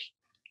them like,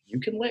 you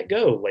can let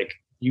go. Like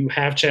you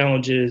have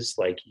challenges,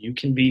 like you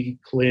can be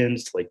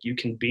cleansed, like you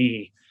can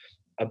be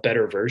a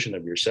better version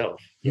of yourself,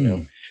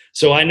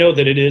 So I know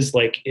that it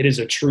is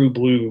a true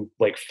blue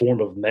like form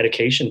of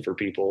medication for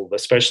people,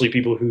 especially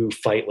people who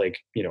fight like,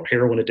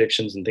 heroin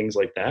addictions and things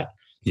like that.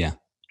 Yeah.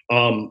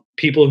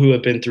 People who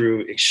have been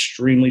through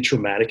extremely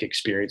traumatic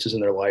experiences in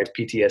their life,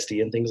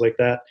 PTSD and things like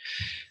that,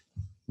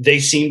 they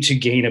seem to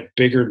gain a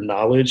bigger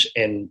knowledge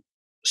and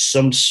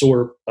some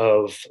sort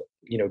of,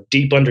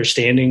 deep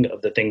understanding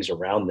of the things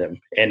around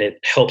them. And it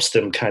helps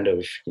them kind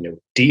of,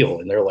 deal.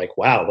 And they're like,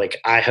 wow,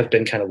 like I have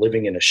been kind of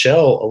living in a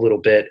shell a little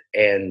bit,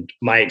 and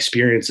my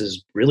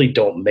experiences really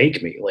don't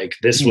make me. Like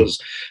this was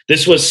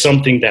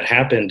something that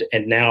happened,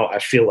 and now I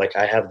feel like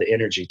I have the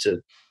energy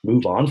to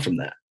move on from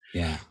that.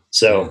 Yeah.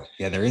 So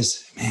yeah, there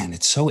is, man,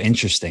 it's so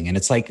interesting. And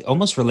it's like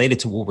almost related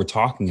to what we're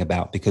talking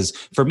about, because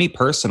for me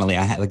personally,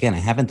 I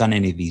haven't done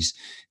any of these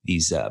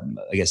I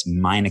guess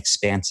mind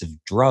expansive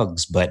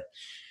drugs, but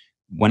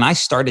when I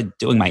started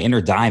doing my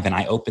inner dive and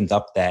I opened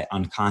up that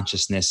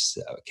unconsciousness,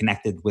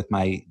 connected with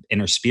my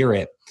inner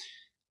spirit,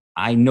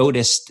 I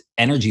noticed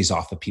energies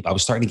off of people. I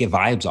was starting to get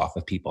vibes off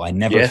of people. I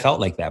never felt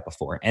like that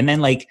before. And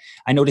then like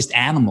I noticed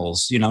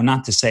animals,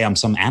 not to say I'm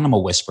some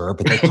animal whisperer,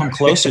 but they come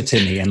closer to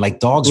me, and like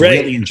dogs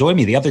really enjoy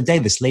me. The other day,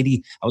 this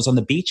lady, I was on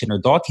the beach and her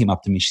dog came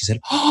up to me. She said,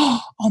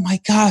 oh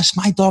my gosh,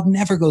 my dog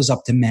never goes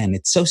up to men.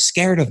 It's so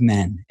scared of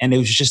men. And it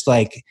was just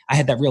like, I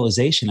had that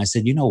realization. I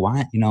said, you know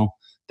what,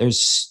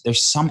 there's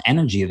some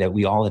energy that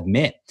we all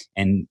admit,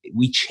 and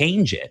we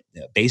change it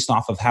based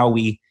off of how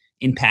we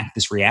impact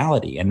this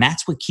reality. And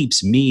that's what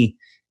keeps me,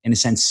 in a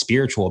sense,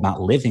 spiritual about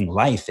living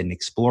life and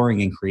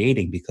exploring and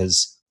creating,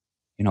 because,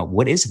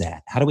 what is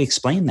that? How do we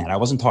explain that? I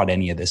wasn't taught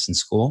any of this in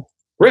school.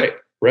 Right.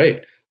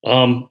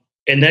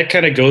 And that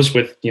kind of goes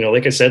with,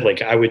 like I said,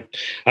 like I would,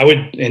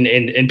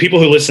 and people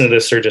who listen to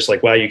this are just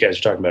like, wow, you guys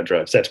are talking about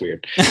drugs. That's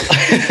weird.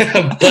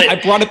 But I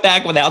brought it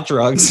back without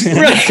drugs.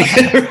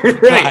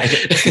 Right.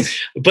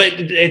 But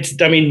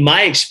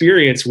my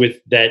experience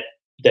with that,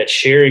 that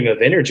sharing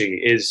of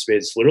energy is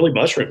literally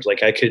mushrooms.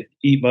 Like I could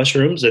eat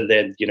mushrooms and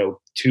then,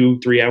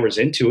 2-3 hours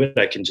into it,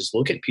 I can just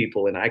look at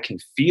people and I can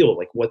feel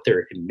like what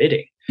they're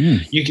emitting.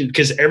 Mm. You can,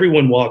 because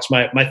everyone walks,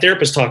 my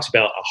therapist talks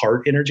about a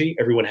heart energy.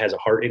 Everyone has a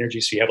heart energy.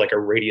 So you have like a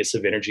radius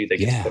of energy that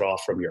gets put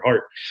off from your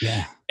heart.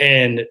 Yeah.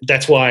 And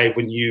that's why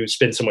when you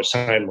spend so much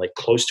time like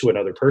close to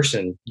another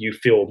person, you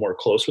feel more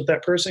close with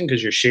that person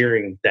because you're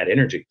sharing that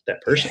energy,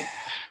 that person.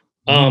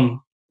 Yeah.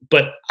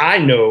 But I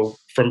know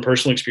from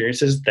personal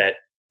experiences that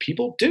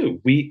people do.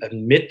 We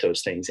emit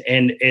those things.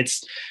 And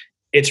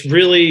it's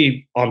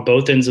really on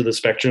both ends of the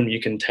spectrum.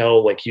 You can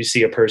tell, like, you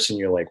see a person,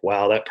 you're like,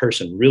 wow, that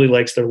person really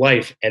likes their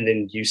life. And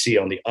then you see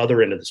on the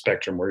other end of the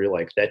spectrum where you're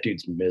like, that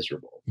dude's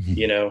miserable,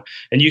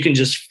 and you can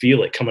just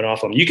feel it coming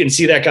off him. You can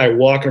see that guy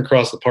walking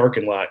across the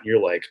parking lot and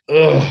you're like,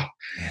 ugh,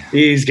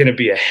 he's going to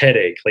be a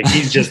headache. Like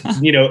he's just,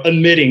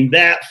 emitting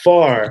that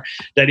far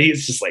that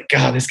he's just like,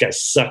 God, this guy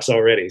sucks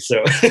already.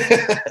 So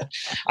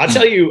I'll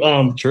tell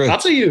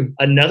you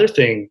another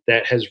thing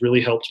that has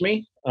really helped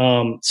me.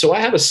 So I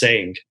have a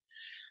saying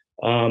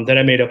that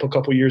I made up a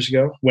couple years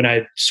ago when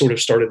I sort of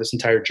started this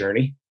entire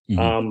journey,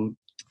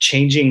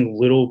 changing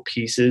little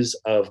pieces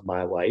of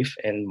my life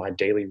and my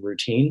daily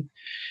routine.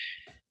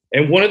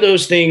 And one of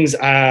those things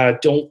I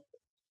don't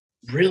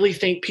really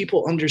think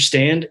people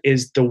understand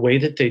is the way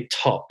that they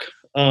talk.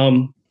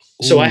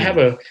 So I have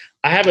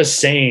a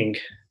saying,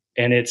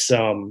 and it's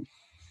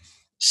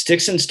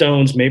sticks and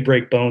stones may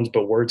break bones,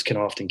 but words can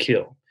often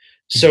kill.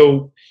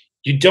 So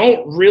you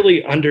don't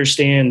really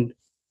understand,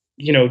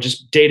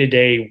 just day to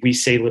day, we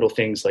say little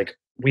things like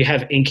we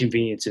have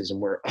inconveniences and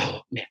we're,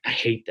 oh man, I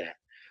hate that.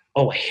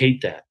 Oh, I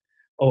hate that.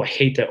 Oh, I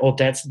hate that. Oh,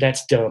 that's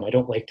dumb. I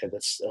don't like that.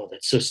 That's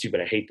so stupid.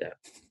 I hate that.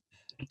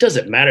 It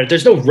doesn't matter.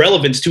 There's no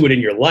relevance to it in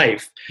your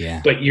life,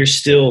 but you're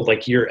still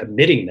like, you're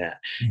emitting that.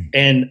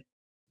 And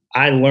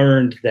I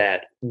learned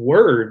that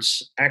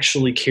words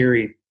actually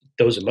carry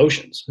those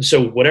emotions.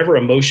 So whatever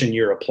emotion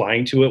you're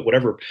applying to it,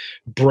 whatever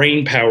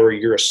brain power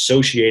you're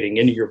associating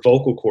into your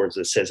vocal cords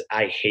that says,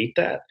 I hate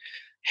that.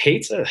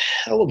 Hate's a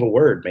hell of a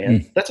word,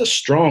 man. That's a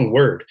strong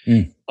word.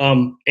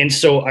 And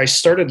so I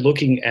started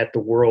looking at the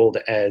world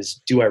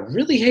as, do I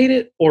really hate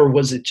it? Or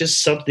was it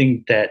just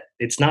something that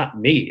it's not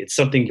me? It's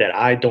something that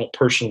I don't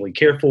personally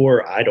care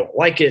for. I don't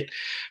like it.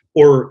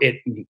 Or it,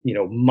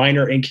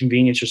 minor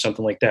inconvenience or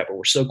something like that. But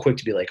we're so quick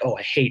to be like, oh,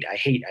 I hate.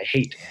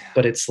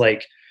 But it's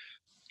like,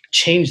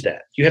 change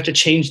that. You have to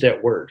change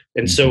that word.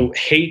 And so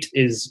hate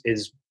is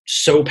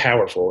so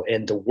powerful,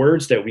 and the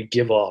words that we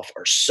give off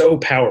are so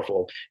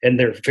powerful, and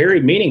they're very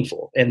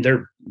meaningful. And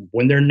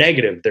when they're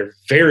negative, they're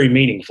very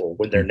meaningful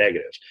when they're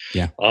negative.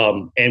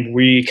 And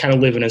we kind of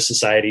live in a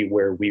society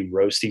where we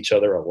roast each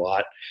other a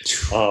lot.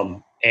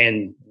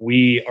 And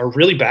we are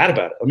really bad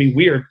about it. I mean,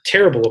 we are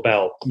terrible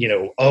about,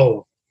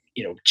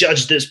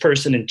 judge this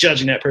person and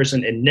judging that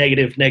person, and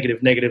negative,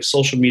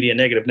 social media,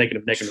 negative.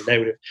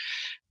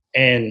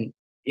 And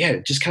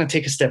just kind of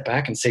take a step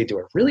back and say, do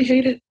I really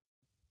hate it?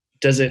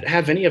 Does it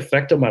have any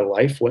effect on my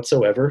life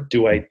whatsoever?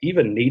 Do I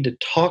even need to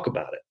talk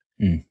about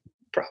it?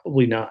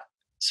 Probably not.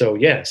 So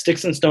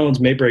sticks and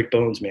stones may break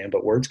bones, man,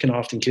 but words can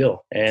often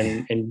kill.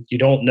 And you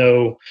don't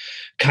know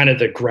kind of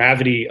the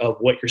gravity of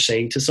what you're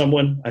saying to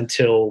someone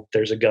until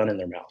there's a gun in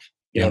their mouth.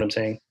 You know what I'm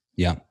saying?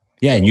 Yeah.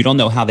 Yeah. And you don't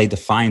know how they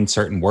define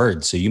certain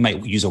words. So you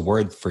might use a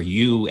word for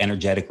you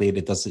energetically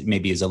that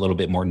maybe is a little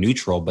bit more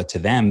neutral, but to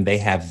them, they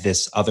have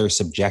this other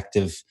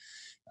subjective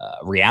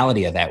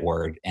reality of that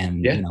word.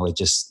 And, it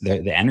just,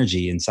 the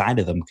energy inside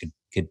of them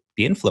could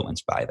be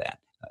influenced by that.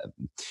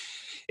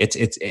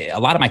 It's a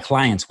lot of my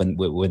clients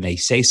when they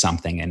say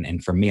something,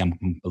 and for me, I'm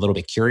a little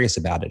bit curious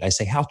about it. I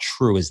say, how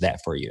true is that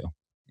for you?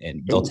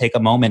 And they'll take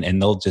a moment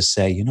and they'll just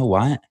say, you know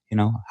what,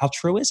 how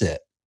true is it?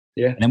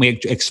 And then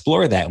we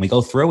explore that and we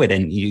go through it,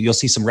 and you'll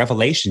see some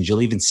revelations.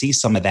 You'll even see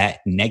some of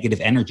that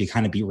negative energy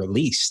kind of be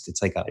released.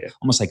 It's like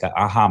almost like an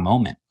aha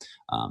moment,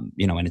 and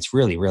it's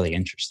really, really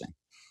interesting.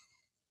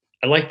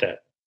 I like that.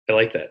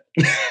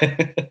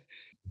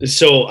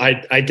 So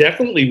I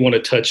definitely want to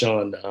touch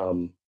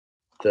on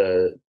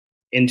the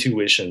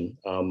intuition,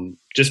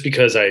 just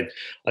because I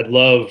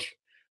love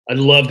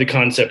the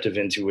concept of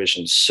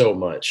intuition so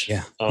much.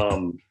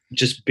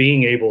 Just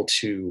being able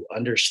to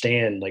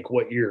understand like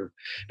what your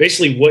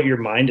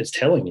mind is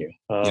telling you.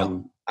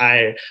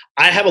 I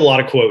have a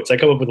lot of quotes. I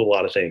come up with a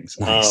lot of things.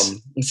 Nice.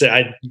 So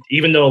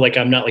even though like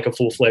I'm not like a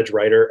full-fledged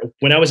writer,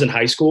 when I was in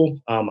high school,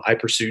 I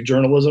pursued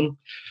journalism.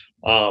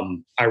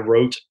 I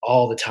wrote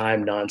all the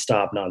time,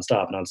 nonstop.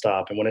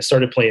 And when I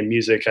started playing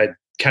music, I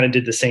kind of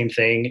did the same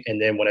thing.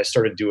 And then when I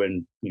started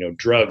doing,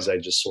 drugs, I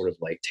just sort of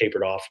like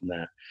tapered off from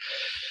that.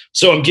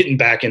 So I'm getting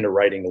back into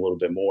writing a little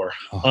bit more.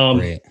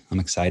 Great. I'm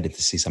excited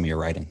to see some of your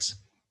writings.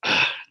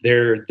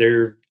 They're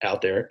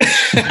out there.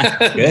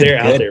 They're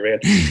out there, man.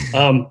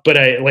 But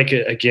I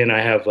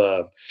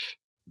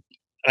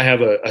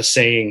have a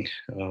saying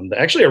that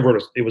actually I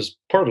wrote. It was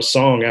part of a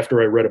song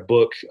after I read a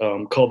book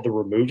called The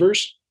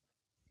Removers.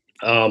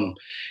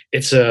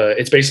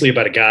 It's basically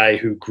about a guy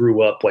who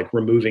grew up like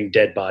removing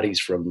dead bodies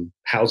from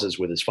houses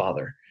with his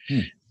father.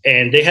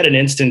 And they had an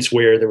instance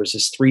where there was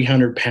this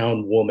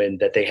 300-pound woman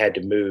that they had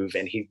to move.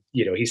 And he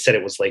said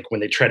it was like when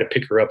they tried to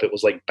pick her up, it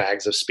was like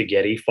bags of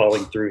spaghetti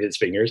falling through his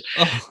fingers.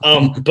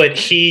 But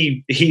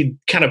he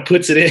kind of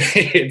puts it in.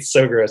 It's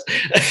so gross.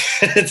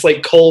 It's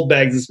like cold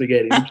bags of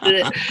spaghetti.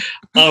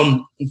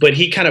 But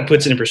he kind of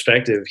puts it in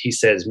perspective. He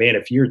says, man,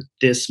 if you're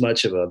this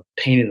much of a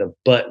pain in the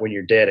butt when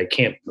you're dead, I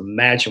can't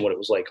imagine what it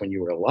was like when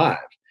you were alive.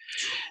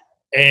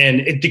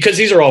 And because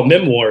these are all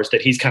memoirs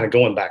that he's kind of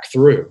going back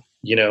through,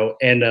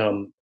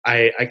 and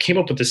I came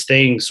up with this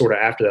thing sort of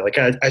after that. Like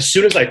as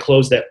soon as I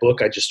closed that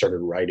book, I just started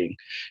writing.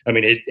 I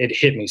mean, it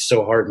hit me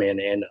so hard, man.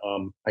 And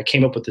I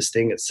came up with this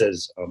thing that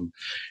says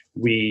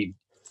we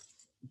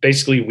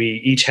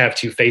each have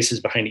two faces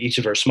behind each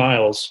of our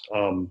smiles,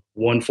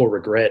 one for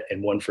regret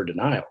and one for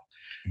denial.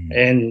 Mm-hmm.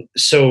 And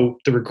so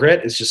the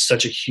regret is just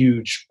such a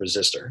huge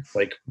resistor.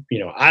 Like,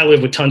 I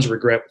live with tons of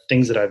regret,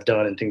 things that I've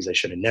done and things I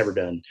should have never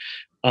done.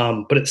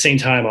 But at the same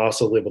time, I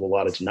also live with a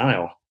lot of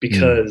denial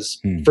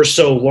because for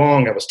so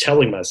long I was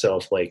telling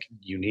myself, like,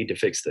 you need to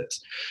fix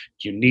this.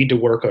 You need to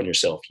work on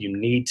yourself. You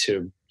need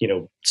to,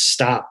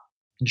 stop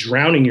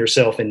drowning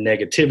yourself in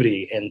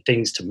negativity and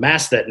things to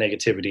mask that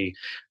negativity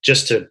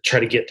just to try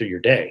to get through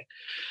your day.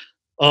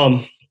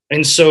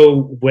 And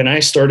so when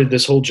I started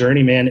this whole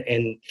journey, man,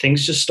 and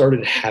things just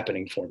started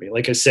happening for me.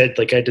 Like I said,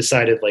 like I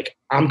decided, like,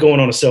 I'm going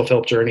on a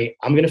self-help journey.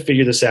 I'm going to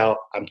figure this out.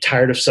 I'm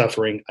tired of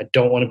suffering. I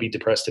don't want to be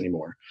depressed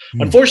anymore.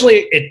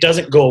 Unfortunately, it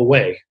doesn't go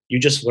away. You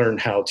just learn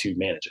how to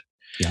manage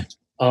it,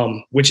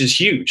 which is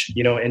huge,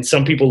 and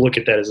some people look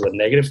at that as a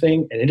negative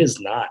thing, and it is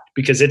not,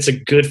 because it's a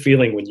good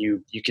feeling when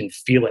you can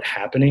feel it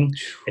happening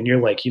and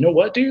you're like, you know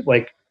what, dude,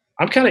 like,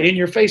 I'm kind of in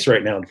your face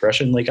right now,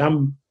 depression. Like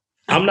I'm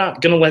not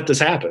going to let this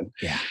happen.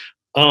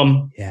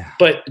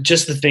 But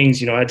just the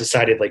things, I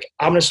decided, like,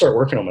 I'm going to start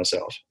working on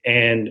myself.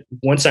 And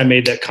once I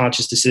made that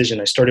conscious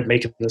decision, I started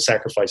making the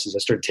sacrifices. I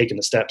started taking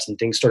the steps, and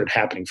things started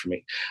happening for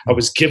me. I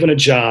was given a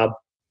job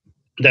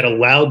that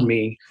allowed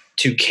me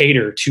to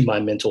cater to my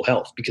mental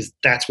health, because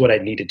that's what I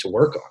needed to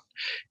work on.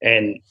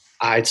 And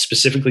I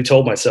specifically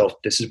told myself,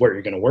 this is what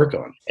you're going to work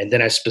on. And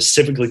then I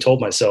specifically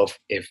told myself,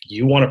 if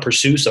you want to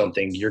pursue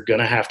something, you're going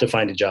to have to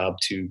find a job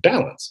to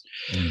balance.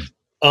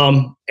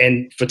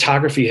 And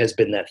photography has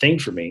been that thing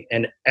for me.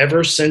 And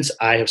ever since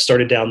I have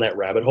started down that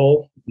rabbit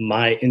hole,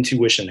 my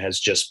intuition has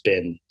just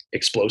been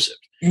explosive.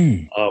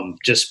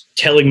 Just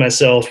telling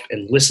myself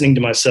and listening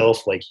to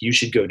myself, like, you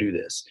should go do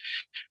this.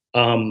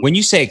 When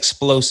you say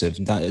explosive,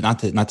 not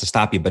to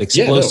stop you, but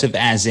explosive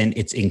as in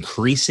it's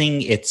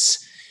increasing, it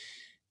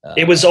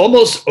was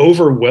almost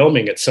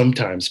overwhelming at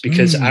sometimes,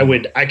 because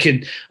I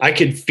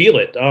could feel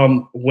it.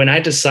 When I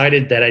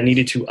decided that I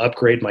needed to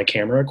upgrade my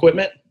camera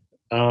equipment,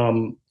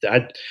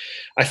 I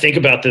think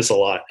about this a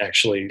lot,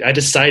 actually. I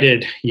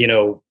decided,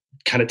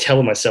 kind of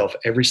telling myself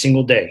every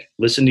single day,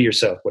 listen to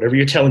yourself, whatever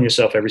you're telling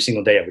yourself every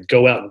single day. I would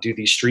go out and do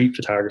these street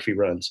photography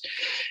runs.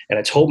 And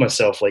I told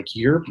myself, like,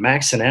 you're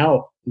maxing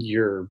out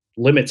your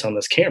limits on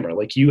this camera.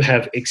 Like, you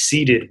have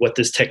exceeded what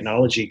this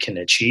technology can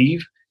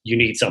achieve. You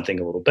need something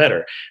a little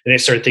better. And I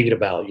started thinking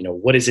about,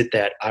 what is it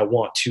that I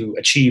want to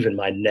achieve in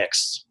my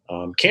next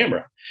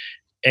camera?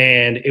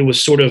 And it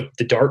was sort of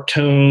the dark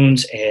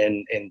tones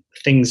and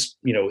things,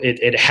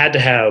 it had to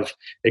have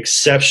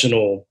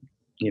exceptional,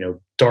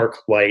 dark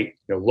light,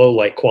 low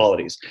light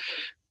qualities.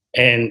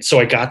 And so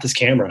I got this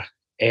camera,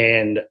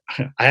 and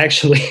I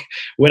actually,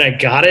 when I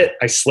got it,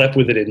 I slept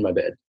with it in my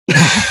bed.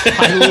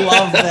 I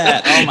love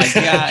that. Oh my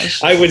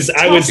gosh. I was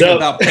up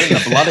about putting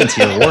the blood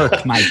into your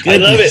work. My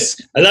goodness.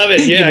 I love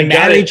it. Yeah. You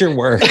married your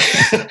work.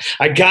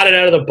 I got it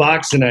out of the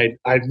box, and I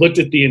looked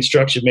at the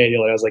instruction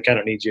manual, and I was like, I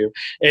don't need you.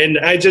 And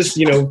I just,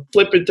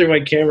 flip it through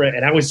my camera,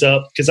 and I was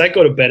up, because I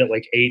go to bed at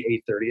like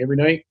 8:30 every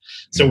night.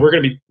 So we're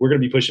going to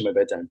be pushing my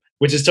bedtime,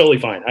 which is totally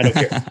fine. I don't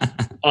care.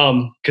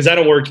 Cause I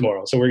don't work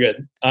tomorrow. So we're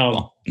good.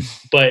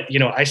 But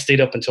I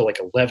stayed up until like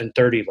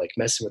 11:30, like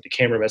messing with the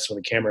camera,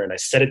 and I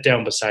set it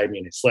down beside me,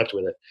 and I slept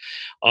with it.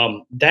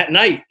 That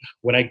night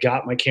when I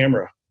got my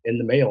camera in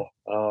the mail,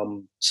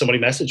 somebody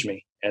messaged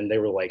me, and they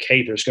were like,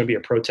 hey, there's going to be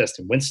a protest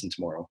in Winston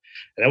tomorrow.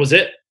 And that was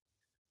it.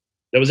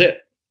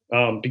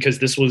 Because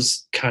this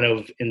was kind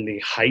of in the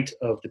height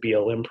of the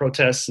BLM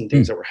protests and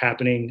things that were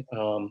happening.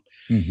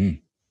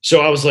 So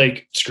I was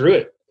like, screw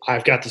it.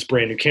 I've got this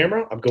brand new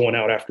camera. I'm going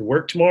out after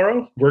work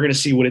tomorrow. We're going to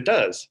see what it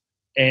does.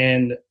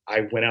 And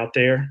I went out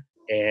there,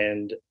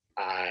 and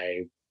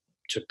I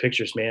took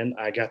pictures, man.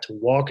 I got to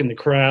walk in the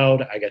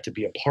crowd. I got to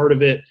be a part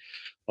of it.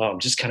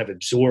 Just kind of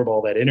absorb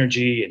all that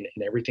energy and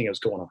everything that was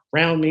going on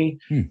around me.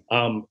 And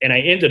I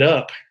ended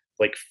up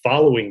like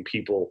following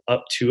people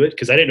up to it,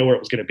 because I didn't know where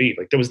it was going to be.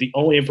 Like, there was the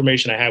only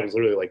information I had was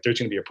literally like, there's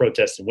going to be a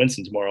protest in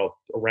Winston tomorrow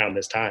around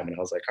this time. And I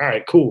was like, all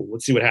right, cool.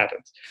 Let's see what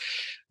happens.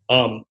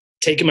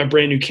 Taking my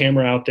brand new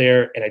camera out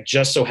there, and I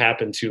just so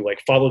happened to like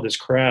follow this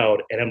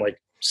crowd, and I'm like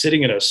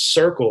sitting in a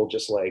circle,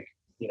 just like,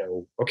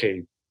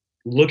 okay,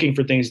 looking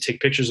for things to take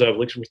pictures of.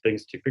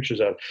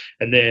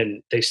 And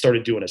then they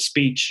started doing a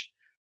speech,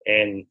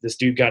 and this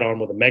dude got on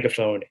with a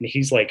megaphone, and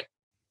he's like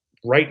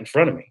right in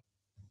front of me.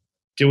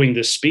 doing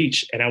this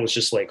speech, and I was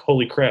just like,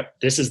 holy crap,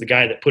 this is the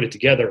guy that put it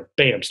together.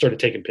 Bam, started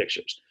taking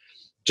pictures.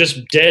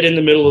 Just dead in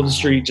the middle of the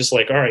street, just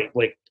like, all right,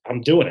 like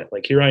I'm doing it.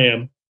 Like here I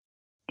am.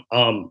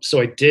 So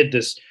I did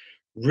this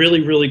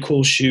really, really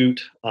cool shoot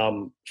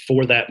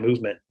for that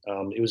movement.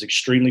 It was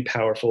extremely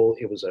powerful.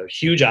 It was a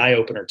huge eye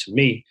opener to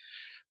me.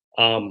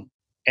 And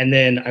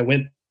then I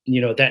went,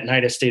 that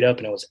night I stayed up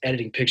and I was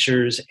editing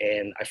pictures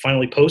and I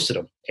finally posted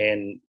them.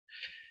 And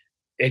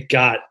it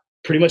got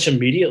pretty much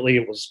immediately,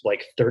 it was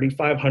like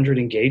 3,500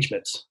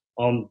 engagements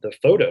on the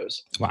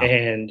photos. Wow.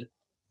 And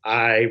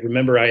I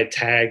remember I had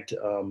tagged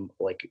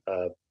like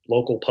a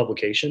local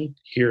publication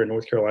here in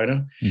North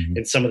Carolina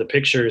in some of the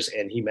pictures.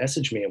 And he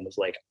messaged me and was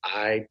like,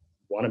 I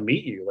want to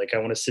meet you. Like, I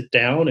want to sit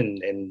down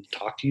and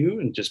talk to you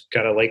and just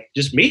kind of like,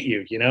 just meet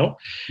you,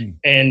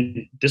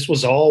 And this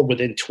was all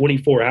within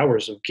 24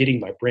 hours of getting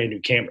my brand new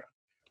camera.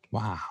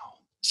 Wow.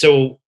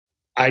 So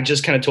I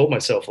just kind of told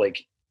myself,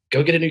 like,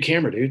 go get a new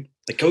camera, dude.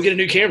 Like, go get a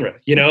new camera,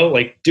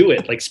 like, do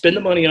it. Like, spend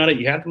the money on it.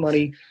 You have the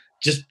money.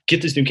 Just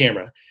get this new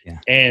camera. Yeah.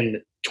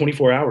 And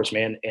 24 hours,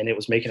 man. And it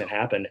was making it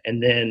happen.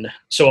 And then,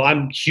 so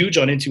I'm huge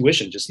on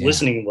intuition, just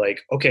listening,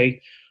 like,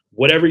 okay,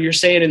 whatever you're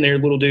saying in there,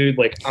 little dude,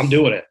 like, I'm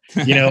doing it,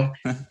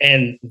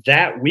 And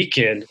that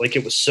weekend, like,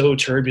 it was so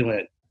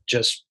turbulent,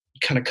 just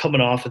kind of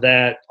coming off of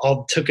that,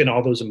 took in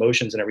all those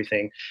emotions and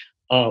everything.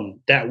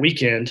 That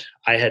weekend,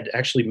 I had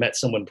actually met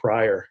someone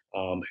prior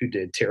who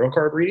did tarot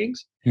card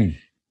readings.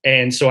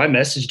 And so I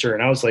messaged her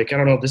and I was like, I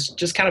don't know, this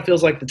just kind of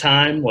feels like the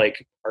time.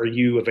 Like, are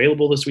you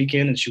available this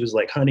weekend? And she was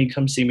like, honey,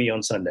 come see me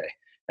on Sunday.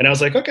 And I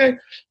was like, okay.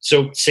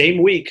 So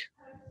same week,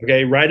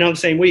 right on the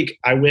same week,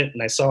 I went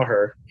and I saw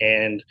her.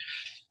 And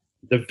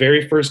the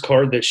very first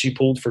card that she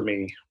pulled for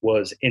me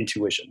was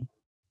intuition,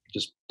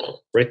 just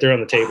right there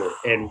on the table.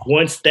 And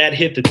once that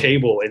hit the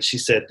table and she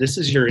said, this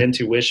is your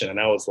intuition.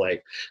 And I was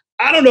like,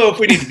 I don't know if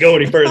we need to go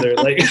any further.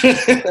 Like,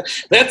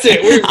 that's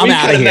it. We kind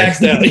of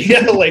maxed out.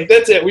 Yeah, like,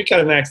 that's it. We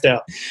kind of maxed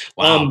out.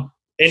 Wow.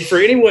 And for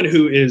anyone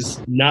who is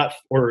not,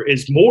 or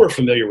is more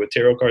familiar with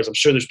tarot cards, I'm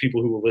sure there's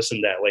people who will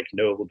listen that like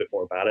know a little bit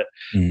more about it.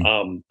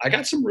 I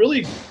got some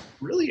really,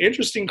 really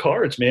interesting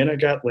cards, man. I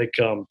got like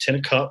 10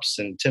 of Cups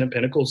and 10 of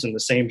Pentacles in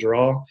the same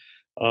draw.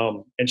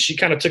 And she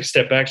kind of took a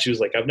step back. She was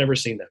like, I've never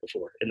seen that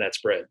before in that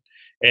spread.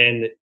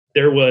 And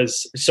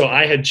so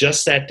I had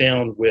just sat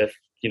down with,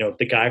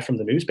 the guy from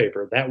the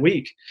newspaper that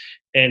week,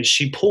 and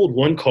she pulled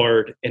one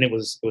card and it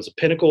was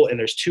a pentacle, and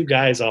there's two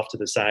guys off to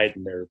the side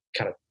and they're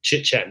kind of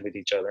chit chatting with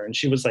each other. And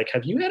she was like,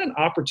 have you had an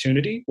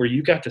opportunity where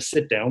you got to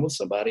sit down with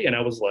somebody? And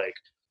I was like,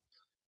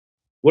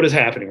 what is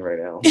happening right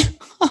now?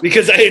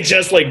 Because I had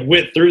just like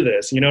went through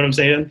this, you know what I'm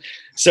saying?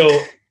 So,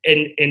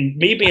 and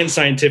me being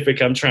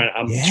scientific, I'm trying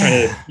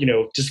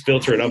to, just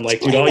filter it. I'm like,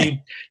 dude,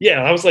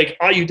 I was like,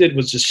 all you did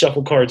was just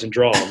shuffle cards and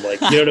draw them.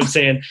 Like, you know what I'm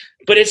saying?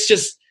 But it's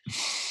just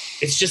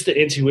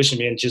the intuition,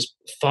 man, just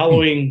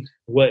following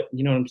what,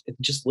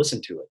 just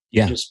listen to it.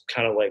 Yeah. Just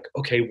kind of like,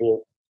 okay,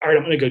 well, all right,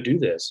 I'm going to go do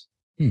this.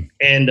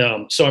 And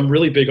so I'm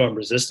really big on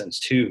resistance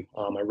too.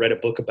 I read a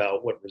book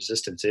about what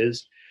resistance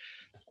is.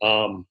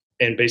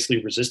 And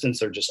basically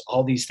resistance are just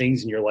all these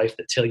things in your life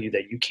that tell you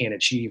that you can't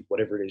achieve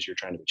whatever it is you're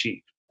trying to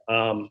achieve.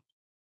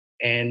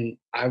 And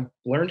I've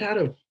learned how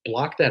to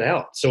block that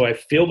out. So I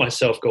feel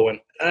myself going,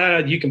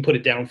 you can put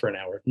it down for an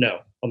hour. No,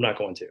 I'm not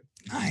going to.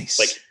 Nice.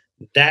 Like,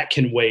 that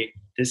can wait.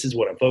 This is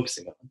what I'm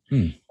focusing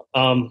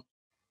on.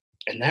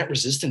 And that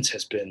resistance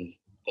has been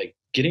like,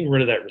 getting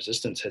rid of that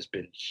resistance has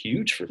been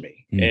huge for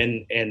me.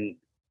 And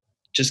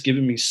just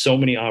giving me so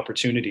many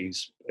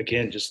opportunities.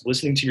 Again, just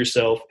listening to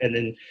yourself. And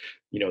then,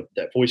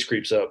 that voice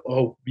creeps up.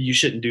 Oh, you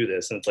shouldn't do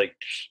this. And it's like,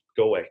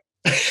 go away.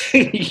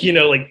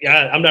 Like,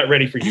 I'm not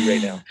ready for you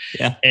right now.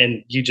 Yeah.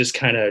 And you just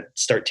kind of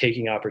start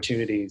taking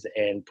opportunities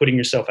and putting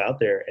yourself out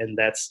there. And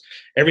that's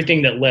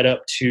everything that led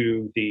up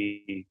to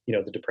the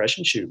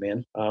depression shoot,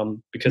 man.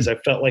 Because I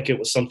felt like it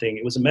was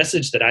a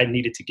message that I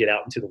needed to get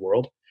out into the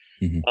world.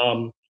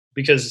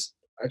 Because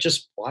I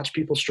just watch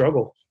people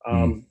struggle.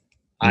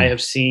 I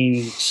have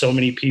seen so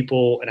many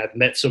people and I've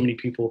met so many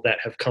people that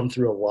have come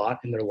through a lot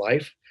in their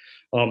life.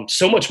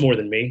 So much more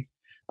than me.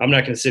 I'm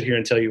not going to sit here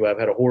and tell you I've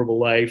had a horrible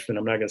life, and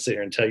I'm not going to sit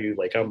here and tell you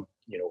like I'm,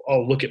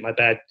 oh, look at my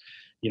bad,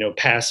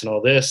 past and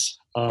all this.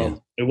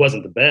 It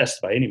wasn't the best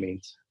by any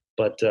means,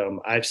 but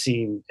I've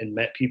seen and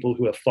met people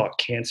who have fought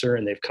cancer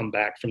and they've come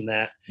back from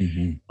that.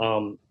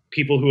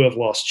 People who have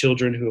lost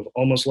children, who have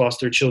almost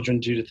lost their children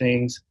due to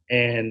things,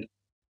 and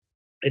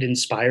it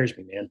inspires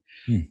me, man.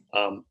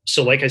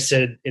 So like I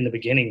said in the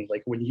beginning,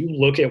 like when you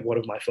look at one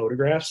of my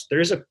photographs,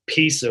 there's a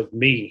piece of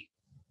me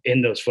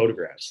in those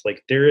photographs.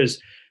 Like there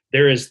is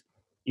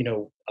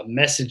a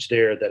message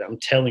there that I'm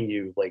telling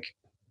you, like,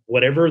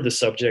 whatever the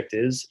subject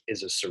is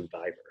a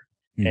survivor.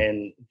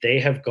 And they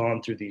have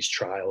gone through these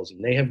trials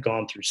and they have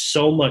gone through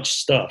so much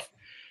stuff.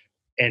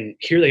 And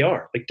here they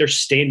are, like they're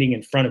standing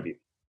in front of you.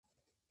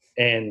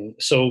 And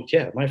so,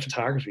 yeah, my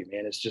photography,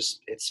 man,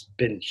 it's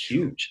been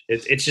huge.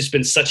 It's just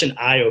been such an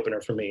eye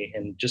opener for me,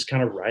 and just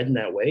kind of riding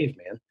that wave,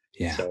 man.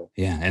 Yeah. So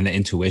Yeah. And the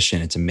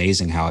intuition, it's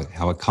amazing how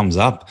it comes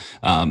up.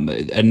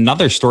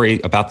 Another story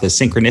about the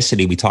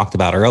synchronicity we talked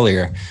about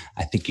earlier,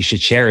 I think you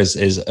should share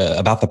is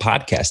about the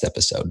podcast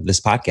episode, this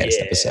podcast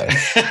episode.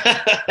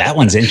 That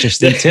one's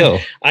interesting too.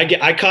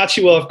 I caught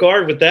you off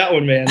guard with that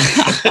one, man.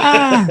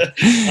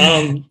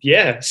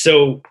 Yeah.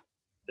 So,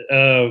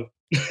 uh,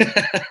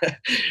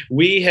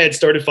 we had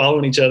started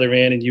following each other,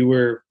 man, and we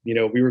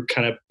were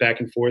kind of back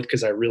and forth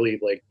because I really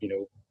like,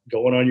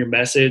 going on your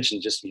message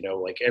and just,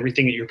 like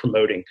everything that you're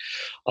promoting,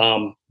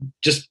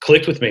 just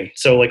clicked with me.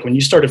 So like when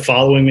you started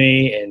following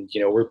me and,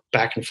 we're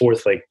back and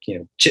forth, like,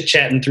 chit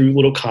chatting through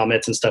little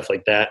comments and stuff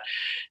like that.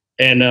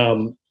 And,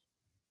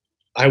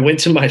 I went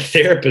to my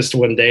therapist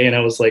one day and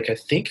I was like, I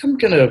think I'm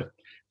going to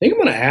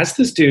ask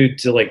this dude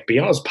to like be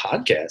on his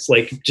podcast.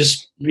 Like,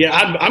 just,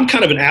 I'm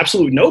kind of an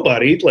absolute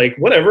nobody, like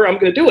whatever, I'm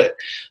going to do it.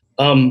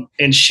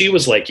 And she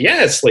was like,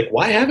 yes, like,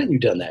 why haven't you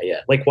done that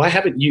yet? Like, why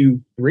haven't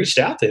you reached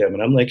out to him?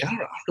 And I'm like, I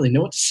don't really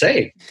know what to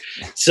say.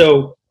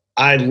 So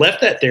I left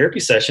that therapy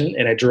session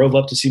and I drove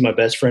up to see my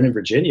best friend in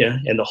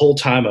Virginia. And the whole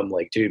time I'm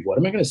like, dude, what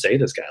am I going to say to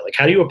this guy? Like,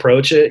 how do you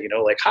approach it?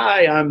 Like,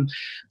 hi, I'm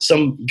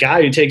some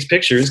guy who takes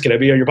pictures. Can I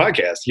be on your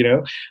podcast?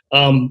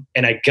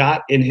 And I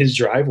got in his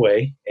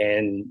driveway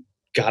and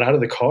got out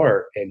of the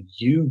car, and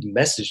you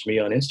messaged me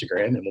on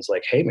Instagram and was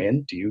like, hey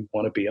man, do you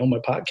want to be on my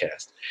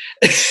podcast?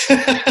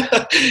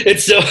 And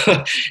so,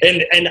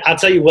 and I'll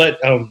tell you what,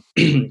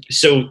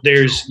 so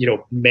there's,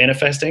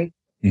 manifesting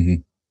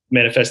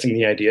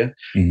the idea.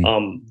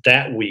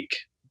 That week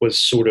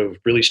was sort of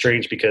really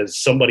strange because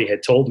somebody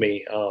had told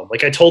me,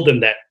 like I told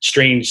them that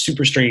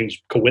super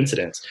strange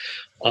coincidence,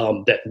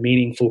 that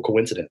meaningful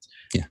coincidence.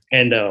 Yeah.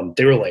 And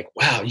they were like,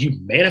 wow, you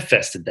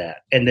manifested that.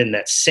 And then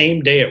that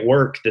same day at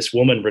work, this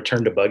woman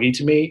returned a buggy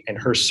to me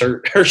and her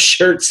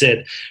shirt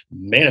said,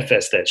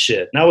 manifest that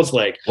shit. And I was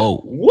like, whoa,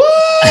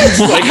 what?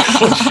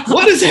 Like,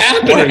 what is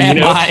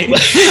happening?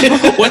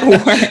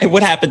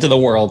 What happened to the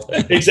world?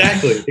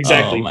 Exactly.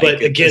 Oh, but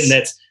goodness. Again,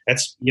 that's,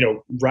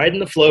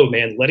 riding the flow,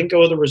 man, letting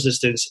go of the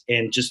resistance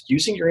and just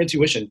using your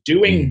intuition,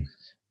 doing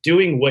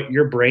what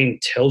your brain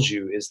tells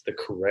you is the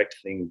correct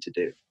thing to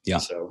do. Yeah.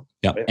 So,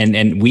 yeah.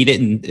 And we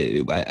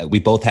didn't, we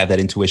both have that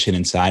intuition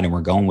inside and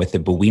we're going with it,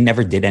 but we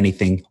never did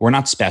anything. We're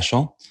not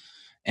special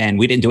and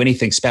we didn't do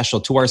anything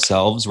special to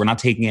ourselves. We're not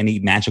taking any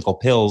magical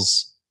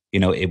pills.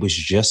 It was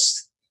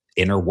just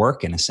inner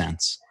work in a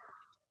sense.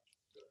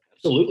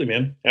 Absolutely,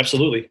 man.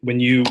 Absolutely. When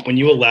you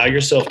allow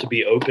yourself to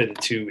be open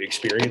to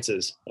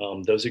experiences,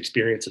 those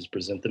experiences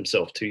present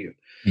themselves to you.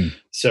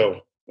 So,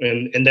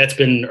 and that's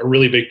been a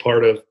really big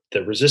part of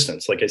the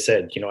resistance. Like I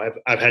said,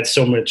 I've had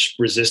so much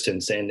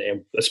resistance and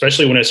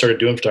especially when I started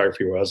doing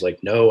photography where I was like,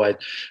 no, I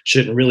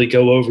shouldn't really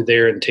go over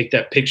there and take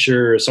that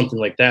picture or something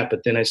like that.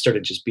 But then I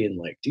started just being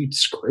like, dude,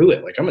 screw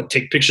it. Like I'm going to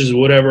take pictures of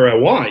whatever I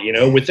want,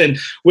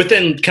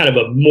 within kind of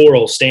a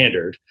moral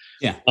standard.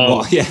 Yeah.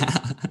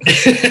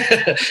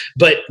 Yeah.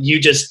 But you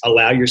just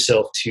allow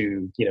yourself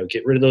to,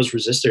 get rid of those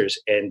resistors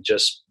and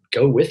just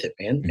go with it,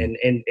 man.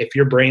 And if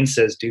your brain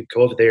says, dude,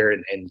 go over there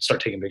and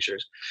start taking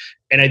pictures.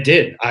 And I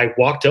did. I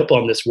walked up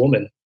on this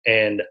woman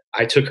and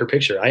I took her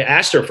picture. I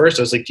asked her first,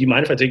 I was like, do you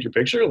mind if I take your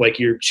picture? Like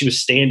she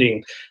was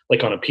standing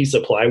like on a piece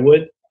of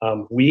plywood.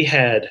 We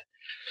had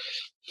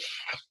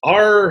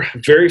our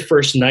very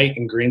first night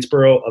in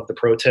Greensboro of the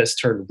protest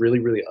turned really,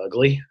 really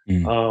ugly.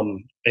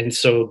 And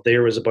so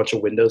there was a bunch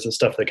of windows and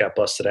stuff that got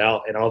busted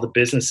out, and all the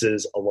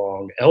businesses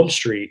along Elm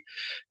Street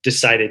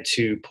decided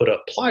to put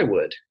up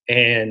plywood,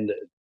 and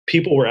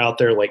people were out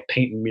there like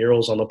painting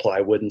murals on the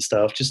plywood and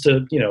stuff just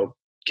to,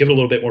 give it a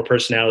little bit more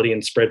personality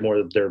and spread more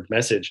of their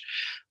message.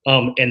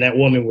 And that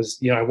woman was,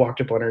 I walked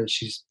up on her and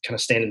she's kind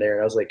of standing there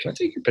and I was like, can I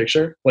take your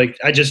picture? Like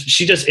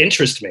she just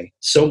interested me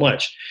so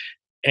much.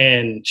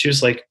 And she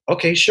was like,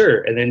 okay,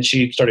 sure. And then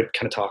she started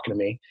kind of talking to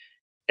me.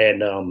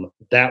 And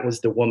that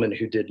was the woman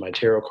who did my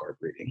tarot card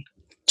reading.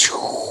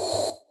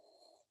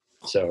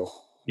 So,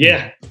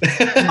 yeah.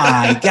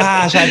 My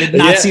gosh, I did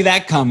not see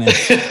that coming.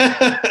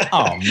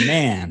 Oh,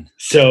 man.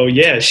 So,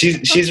 yeah,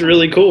 she's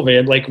really cool,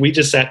 man. Like, we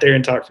just sat there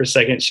and talked for a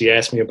second. She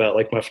asked me about,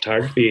 like, my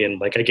photography.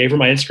 And, like, I gave her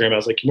my Instagram. I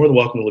was like, you're more than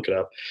welcome to look it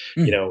up.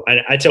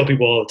 I tell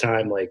people all the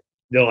time, like,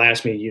 they'll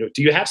ask me,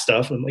 do you have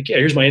stuff? And I'm like, yeah,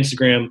 here's my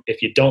Instagram.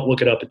 If you don't look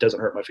it up, it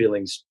doesn't hurt my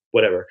feelings,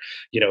 whatever.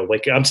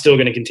 Like I'm still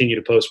going to continue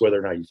to post whether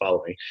or not you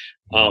follow me.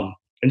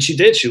 And she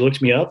did. She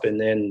looked me up,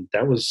 and then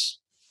that was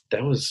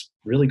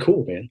really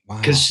cool, man.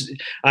 Because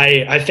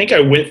I think I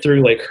went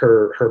through like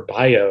her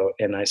bio,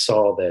 and I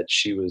saw that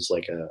she was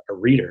like a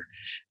reader,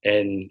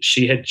 and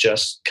she had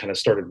just kind of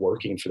started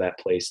working for that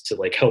place to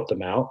like help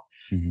them out.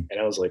 And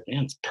I was like,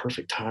 man, it's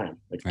perfect time,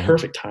 like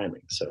perfect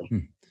timing. So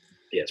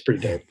yeah, it's pretty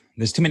dope.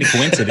 There's too many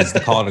coincidences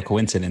to call it a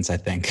coincidence, I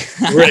think.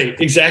 Right,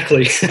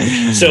 exactly.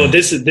 So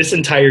this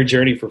entire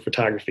journey for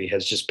photography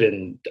has just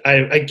been,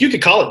 you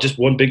could call it just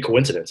one big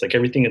coincidence, like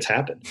everything that's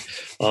happened.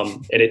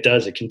 And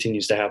it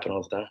continues to happen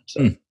all the time.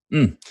 So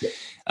Mm.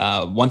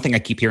 One thing I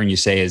keep hearing you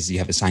say is you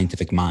have a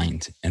scientific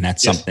mind, and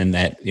that's Yes. something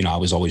that I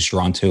was always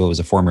drawn to. I was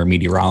a former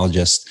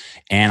meteorologist,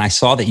 and I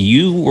saw that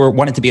you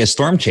wanted to be a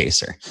storm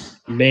chaser.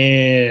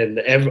 Man,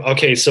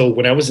 okay. So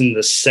when I was in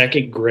the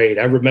second grade,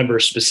 I remember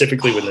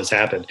specifically when this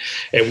happened,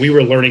 and we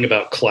were learning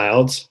about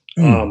clouds.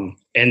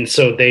 And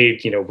so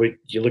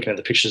you're looking at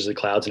the pictures of the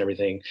clouds and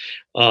everything.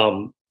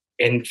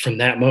 And from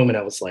that moment,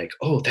 I was like,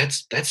 "Oh,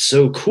 that's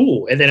so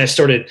cool." And then I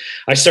started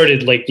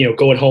like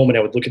going home, and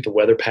I would look at the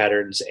weather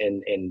patterns,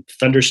 and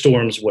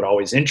thunderstorms would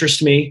always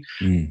interest me.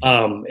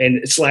 And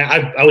it's like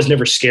I was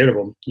never scared of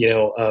them.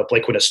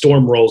 Like when a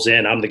storm rolls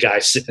in, I'm the guy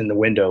sitting in the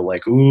window,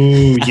 like,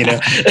 "Ooh,"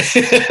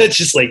 it's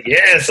just like,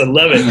 yes, I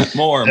love it.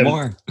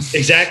 More.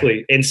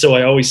 Exactly. And so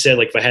I always said,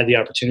 like, if I had the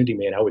opportunity,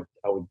 man, I would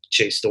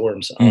chase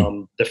storms.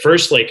 The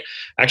first like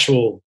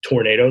actual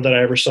tornado that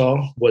I ever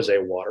saw was a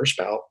water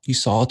spout. You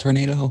saw a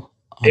tornado?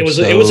 It was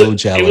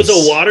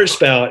a water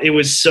spout. It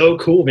was so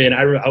cool, man.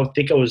 I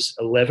think I was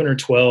 11 or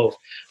 12.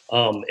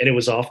 And it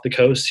was off the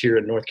coast here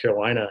in North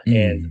Carolina.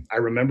 And I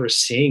remember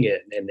seeing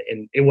it, and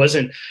it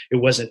wasn't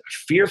a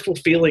fearful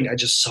feeling. I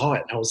just saw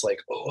it, and I was like,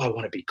 oh, I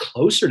want to be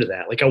closer to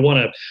that. Like I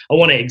want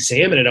to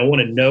examine it. I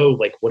want to know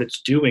like what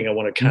it's doing. I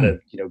want to kind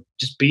of,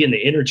 just be in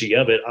the energy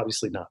of it,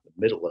 obviously not in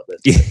the middle of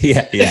it.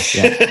 Yeah.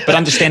 But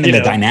understanding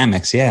the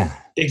dynamics. Yeah,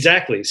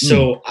 exactly.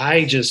 So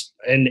I just,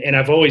 and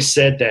I've always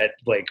said that,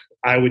 like,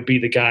 I would be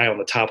the guy on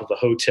the top of a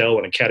hotel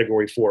in a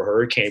Category 4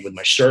 hurricane with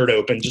my shirt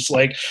open, just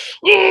like,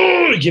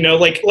 oh,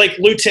 like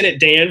Lieutenant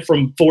Dan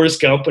from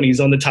Forrest Gump when he's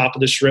on the top of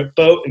the shrimp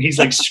boat and he's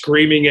like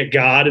screaming at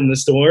God in the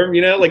storm,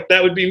 like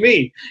that would be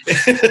me.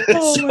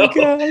 My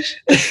gosh.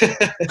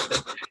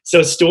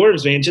 So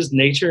storms, man, just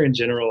nature in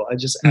general. I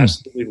just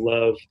absolutely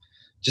love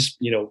just,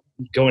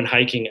 going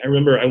hiking. I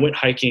remember I went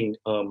hiking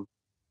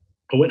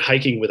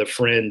with a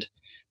friend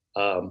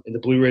in the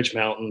Blue Ridge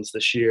Mountains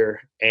this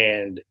year,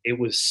 and it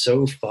was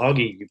so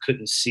foggy you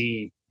couldn't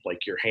see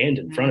like your hand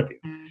in front of you.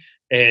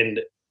 And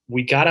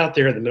we got out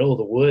there in the middle of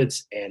the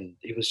woods, and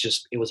it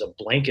was a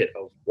blanket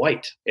of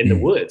white in the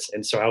woods.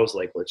 And so I was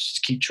like, let's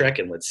just keep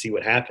trekking. Let's see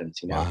what happens,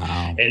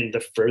 Wow. And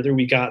the further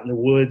we got in the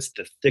woods,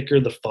 the thicker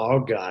the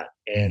fog got.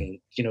 And,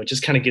 it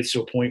just kind of gets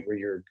to a point where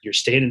you're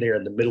standing there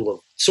in the middle of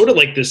sort of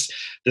like this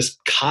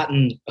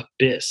cotton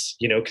abyss,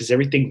 because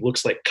everything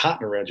looks like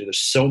cotton around you. There's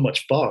so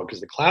much fog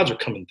because the clouds are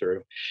coming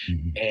through.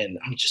 And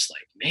I'm just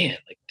like, man,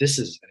 like this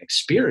is an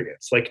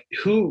experience. Like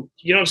who,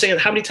 what I'm saying?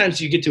 How many times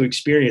do you get to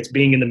experience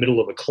being in the middle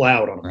of a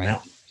cloud on a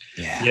mountain?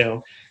 Yeah.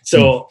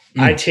 So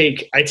I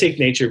take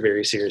nature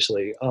very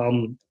seriously.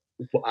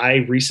 I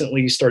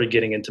recently started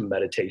getting into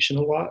meditation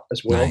a lot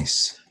as well.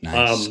 Nice.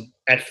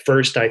 At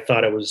first I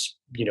thought I was,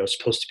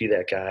 supposed to be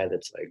that guy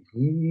that's like,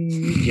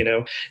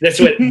 that's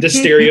what the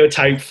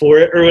stereotype for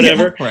it or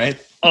whatever. Yeah, right.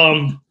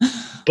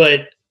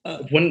 But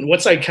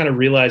once I kind of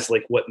realized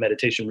like what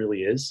meditation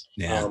really is,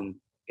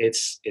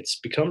 it's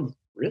become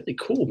really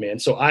cool, man.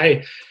 So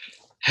I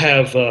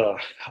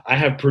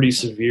have pretty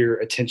severe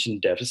attention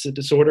deficit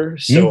disorder.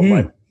 So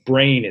my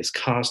brain is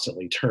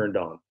constantly turned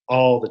on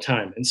all the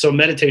time. And so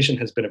meditation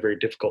has been a very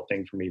difficult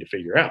thing for me to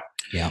figure out.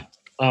 Yeah.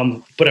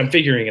 But I'm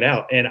figuring it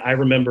out. And I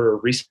remember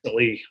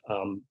recently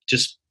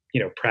just,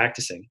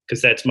 practicing,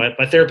 because that's my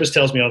therapist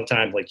tells me all the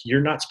time, like,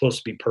 you're not supposed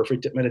to be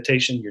perfect at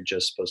meditation. You're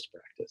just supposed to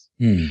practice.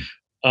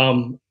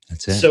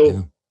 That's it.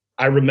 So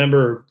I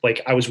remember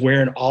like I was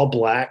wearing all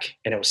black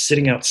and I was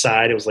sitting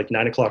outside. It was like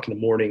 9:00 in the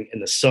morning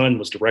and the sun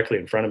was directly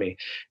in front of me.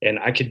 And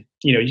I could,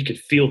 you could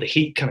feel the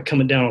heat kind of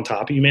coming down on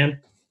top of you, man.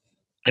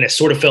 And it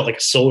sort of felt like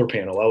a solar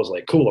panel. I was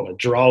like, cool, I'm going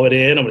to draw it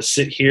in. I'm going to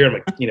sit here. I'm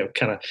going to,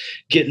 kind of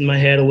get in my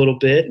head a little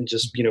bit and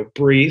just,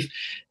 breathe.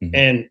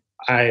 And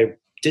I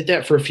did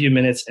that for a few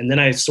minutes. And then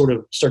I sort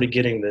of started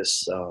getting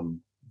this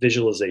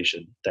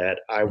visualization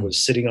that I was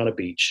sitting on a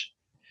beach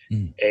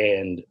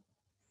and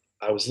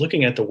I was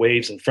looking at the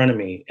waves in front of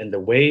me, and the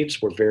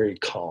waves were very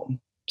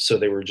calm. So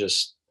they were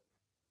just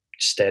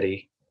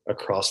steady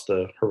across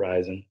the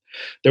horizon.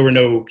 There were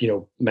no,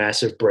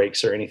 massive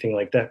breaks or anything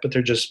like that, but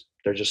they're just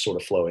sort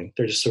of flowing.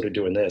 They're just sort of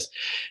doing this.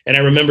 And I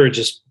remember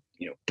just,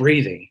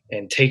 breathing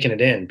and taking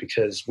it in,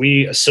 because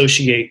we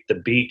associate the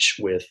beach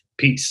with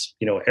peace.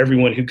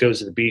 Everyone who goes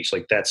to the beach,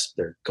 like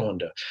they're going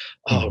to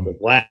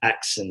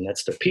relax, and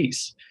that's their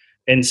peace.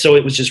 And so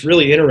it was just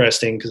really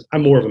interesting, because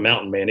I'm more of a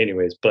mountain man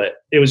anyways, but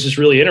it was just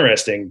really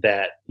interesting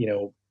that,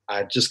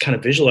 I just kind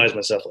of visualized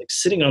myself like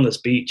sitting on this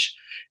beach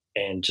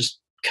and just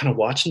kind of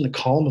watching the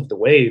calm of the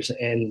waves.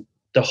 And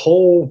the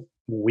whole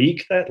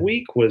week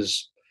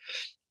was,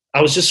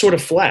 I was just sort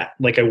of flat.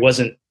 Like I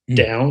wasn't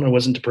down, I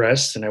wasn't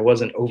depressed, and I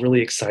wasn't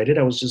overly excited.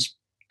 I was just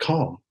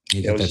calm.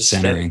 You get that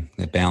centering,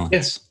 that balance.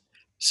 Yes.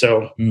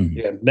 So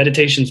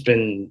meditation's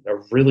been a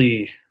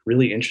really,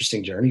 really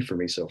interesting journey for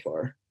me so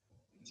far.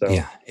 So.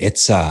 Yeah,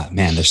 it's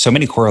man, there's so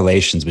many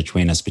correlations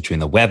between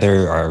the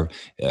weather,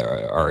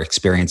 our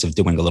experience of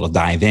doing a little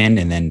dive in,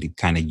 and then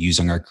kind of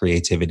using our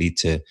creativity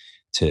to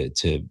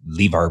to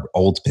leave our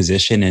old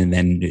position and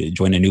then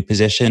join a new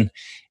position.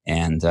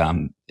 And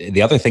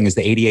the other thing is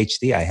the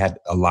ADHD. I had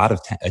a lot of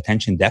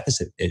attention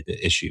deficit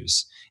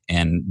issues,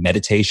 and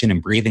meditation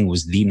and breathing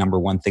was the number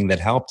one thing that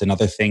helped.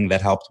 Another thing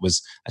that helped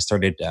was I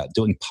started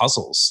doing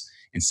puzzles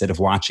instead of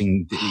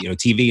watching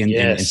TV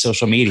and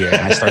social media.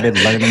 And I started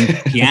learning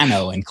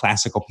piano and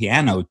classical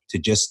piano to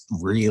just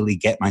really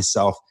get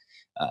myself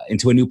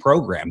into a new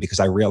program, because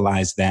I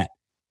realized that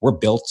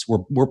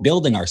we're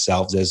building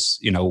ourselves as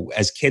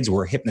kids.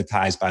 We're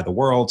hypnotized by the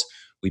world.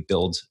 We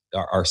build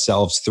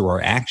ourselves through our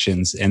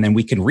actions, and then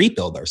we can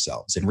rebuild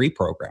ourselves and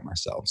reprogram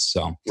ourselves.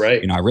 So,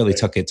 I really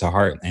took it to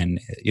heart and,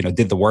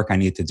 did the work I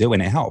needed to do,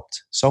 and it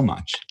helped so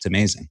much. It's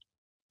amazing.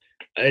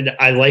 And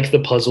I like the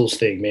puzzles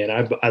thing, man.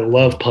 I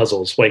love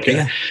puzzles. Like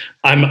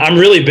I'm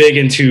really big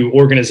into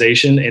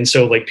organization. And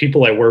so like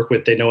people I work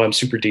with, they know I'm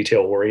super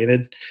detail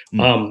oriented.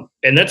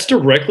 And that's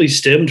directly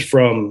stemmed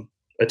from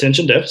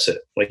attention deficit.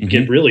 Like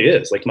it really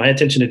is. Like my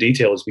attention to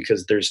detail is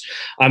because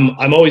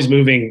I'm always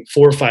moving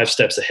 4 or 5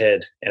 steps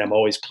ahead, and I'm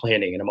always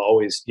planning, and I'm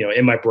always,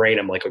 in my brain,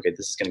 I'm like, okay,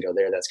 this is going to go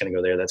there. That's going to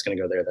go there. That's going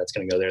to go there. That's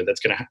going to go there.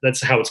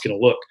 That's how it's going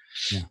to look.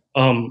 Yeah.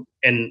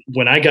 And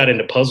when I got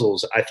into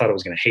puzzles, I thought I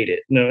was going to hate it.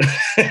 No,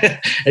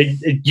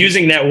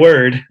 using that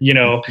word,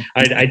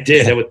 I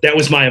did. That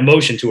was my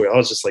emotion to it. I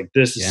was just like,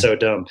 this is so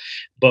dumb.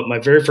 But my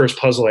very first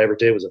puzzle I ever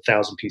did was a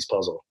 1,000-piece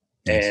puzzle.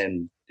 Nice.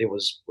 And it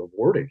was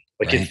rewarding.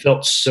 Like it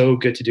felt so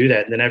good to do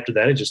that. And then after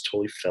that, I just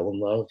totally fell in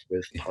love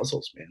with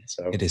puzzles, man.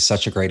 So it is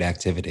such a great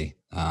activity.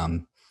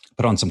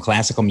 Put on some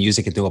classical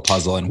music and do a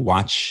puzzle and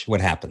watch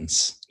what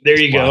happens. There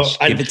you go.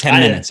 Give it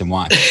 10 minutes and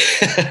watch.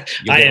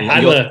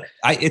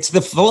 It's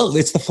the flow.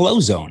 It's the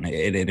flow zone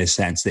in a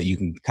sense that you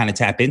can kind of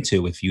tap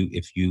into if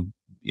you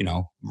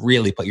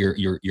really put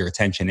your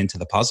attention into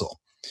the puzzle.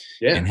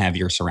 Yeah. And have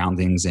your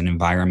surroundings and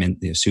environment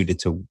suited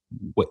to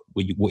what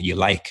you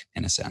like,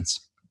 in a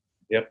sense.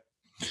 Yep.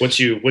 Once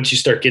you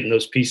start getting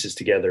those pieces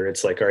together,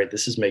 it's like, all right,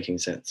 this is making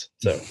sense.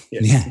 So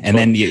and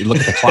then you look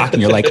at the clock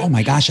and you're like, oh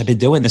my gosh, I've been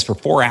doing this for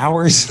 4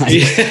 hours. Like,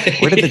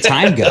 where did the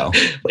time go?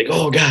 Like,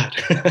 oh God.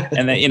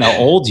 And then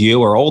old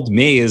you or old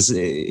me is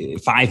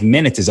 5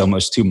 minutes is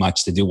almost too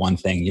much to do one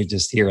thing. You're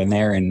just here and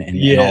there and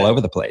all over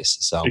the place.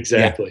 So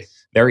exactly.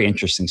 Very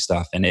interesting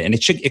stuff, and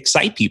it should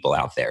excite people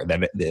out there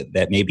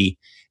that maybe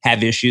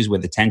have issues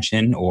with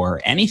attention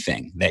or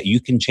anything, that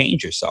you can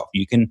change yourself.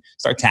 You can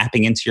start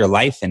tapping into your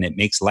life, and it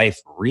makes life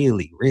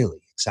really, really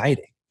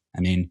exciting.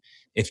 I mean,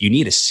 if you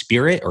need a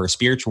spirit or a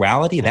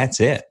spirituality, that's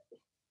it.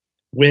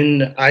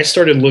 When I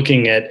started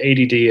looking at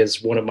ADD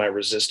as one of my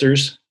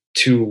resistors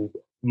to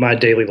my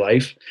daily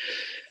life,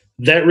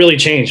 that really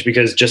changed,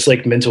 because just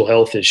like mental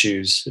health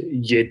issues,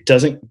 it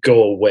doesn't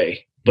go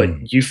away.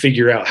 But you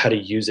figure out how to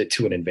use it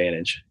to an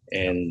advantage.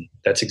 And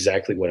that's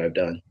exactly what I've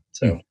done.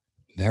 So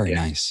very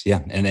nice.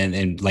 Yeah.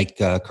 And like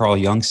Carl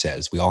Jung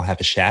says, we all have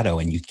a shadow,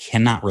 and you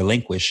cannot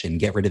relinquish and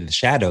get rid of the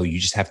shadow. You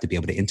just have to be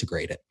able to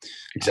integrate it.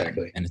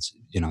 Exactly. And it's,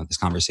 this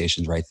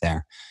conversation's right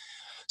there.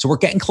 So we're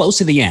getting close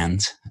to the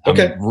end.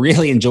 Okay. I'm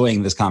really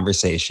enjoying this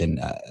conversation.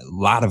 A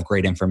lot of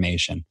great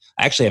information.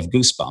 I actually have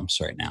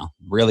goosebumps right now.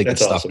 Really good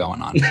stuff going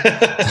on.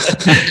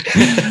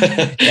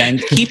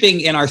 And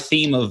keeping in our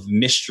theme of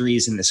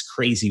mysteries in this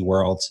crazy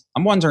world,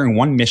 I'm wondering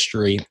one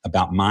mystery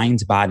about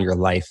mind, body, or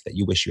life that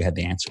you wish you had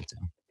the answer to.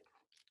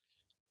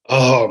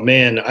 Oh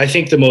man, I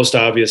think the most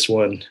obvious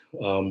one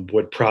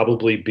would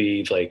probably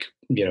be like,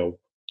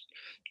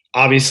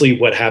 obviously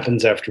what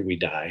happens after we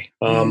die.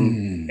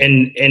 And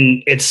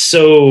it's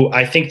so,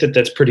 I think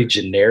that's pretty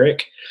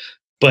generic,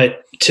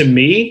 but to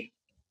me,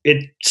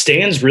 it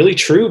stands really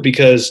true,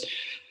 because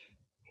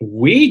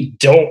we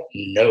don't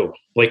know.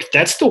 Like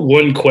that's the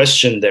one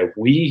question that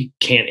we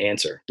can't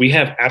answer. We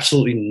have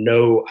absolutely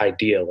no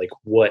idea like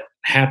what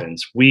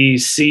happens. We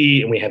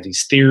see and we have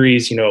these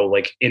theories,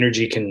 like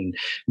energy can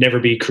never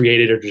be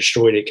created or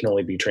destroyed. It can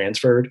only be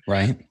transferred.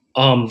 Right.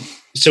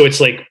 So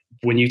it's like,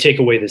 when you take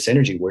away this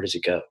energy, where does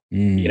it go?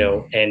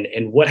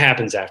 And what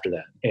happens after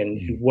that?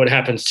 And what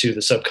happens to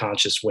the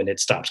subconscious when it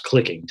stops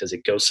clicking? Does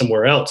it go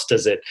somewhere else?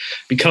 Does it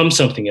become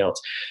something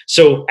else?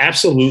 So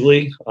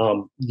absolutely,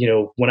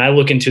 when I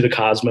look into the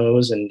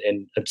cosmos and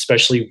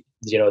especially,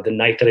 the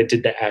night that I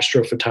did the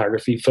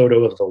astrophotography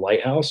photo of the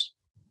lighthouse,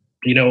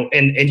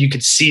 and you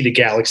could see the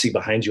galaxy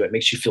behind you, it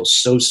makes you feel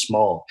so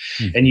small.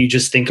 And you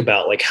just think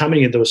about like how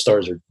many of those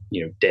stars are,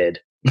 dead.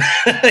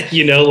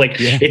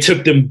 It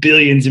took them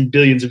billions and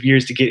billions of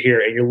years to get here,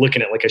 and you're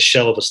looking at like a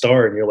shell of a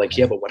star, and you're like,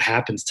 but what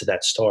happens to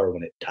that star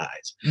when it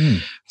dies?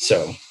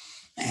 So,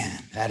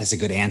 man, that is a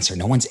good answer.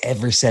 No one's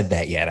ever said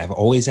that yet. I've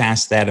always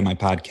asked that in my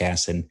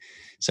podcast, and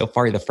so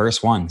far you're the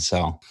first one.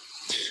 So,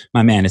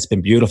 my man, it's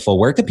been beautiful.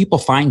 Where can people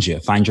find you?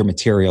 Find your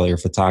material, your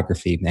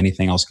photography,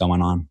 anything else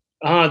going on?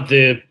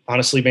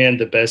 Honestly, man,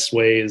 the best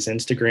way is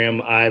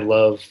Instagram. I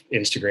love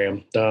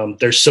Instagram.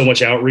 There's so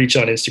much outreach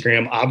on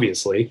Instagram,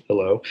 obviously.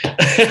 Hello.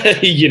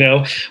 you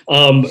know,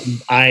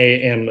 I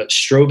am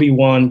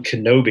Stroby1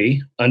 Kenobi,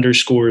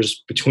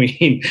 underscores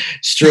between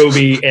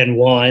Stroby and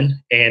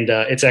Juan. And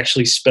it's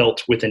actually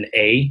spelt with an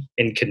A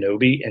in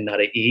Kenobi and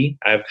not an E.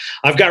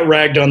 I've got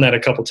ragged on that a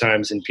couple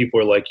times, and people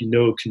are like,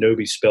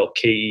 Kenobi spelt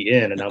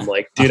Ken. And I'm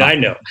like, dude, I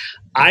know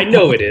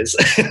it is,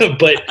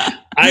 but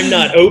I'm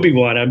not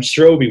Obi-Wan, I'm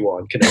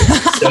Stroby-Wan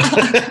Kenobi. So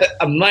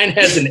mine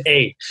has an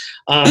A.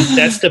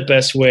 That's the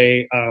best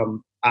way.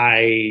 On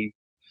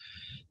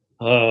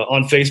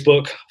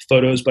Facebook,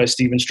 photos by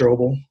Steven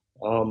Strobel.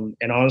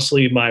 And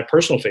honestly, my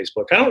personal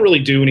Facebook, I don't really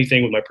do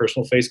anything with my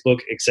personal Facebook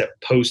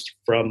except post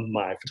from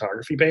my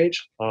photography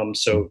page.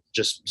 So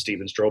just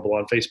Steven Strobel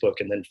on Facebook,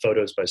 and then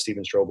photos by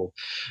Steven Strobel.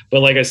 But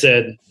like I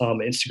said,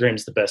 Instagram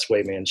is the best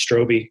way, man.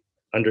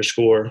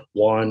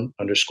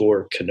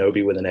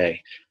 Stroby_Juan_Kenobi with an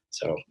A.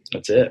 So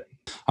that's it.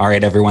 All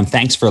right, everyone.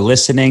 Thanks for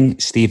listening.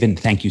 Steven,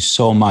 thank you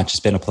so much. It's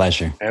been a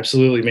pleasure.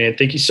 Absolutely, man.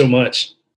 Thank you so much.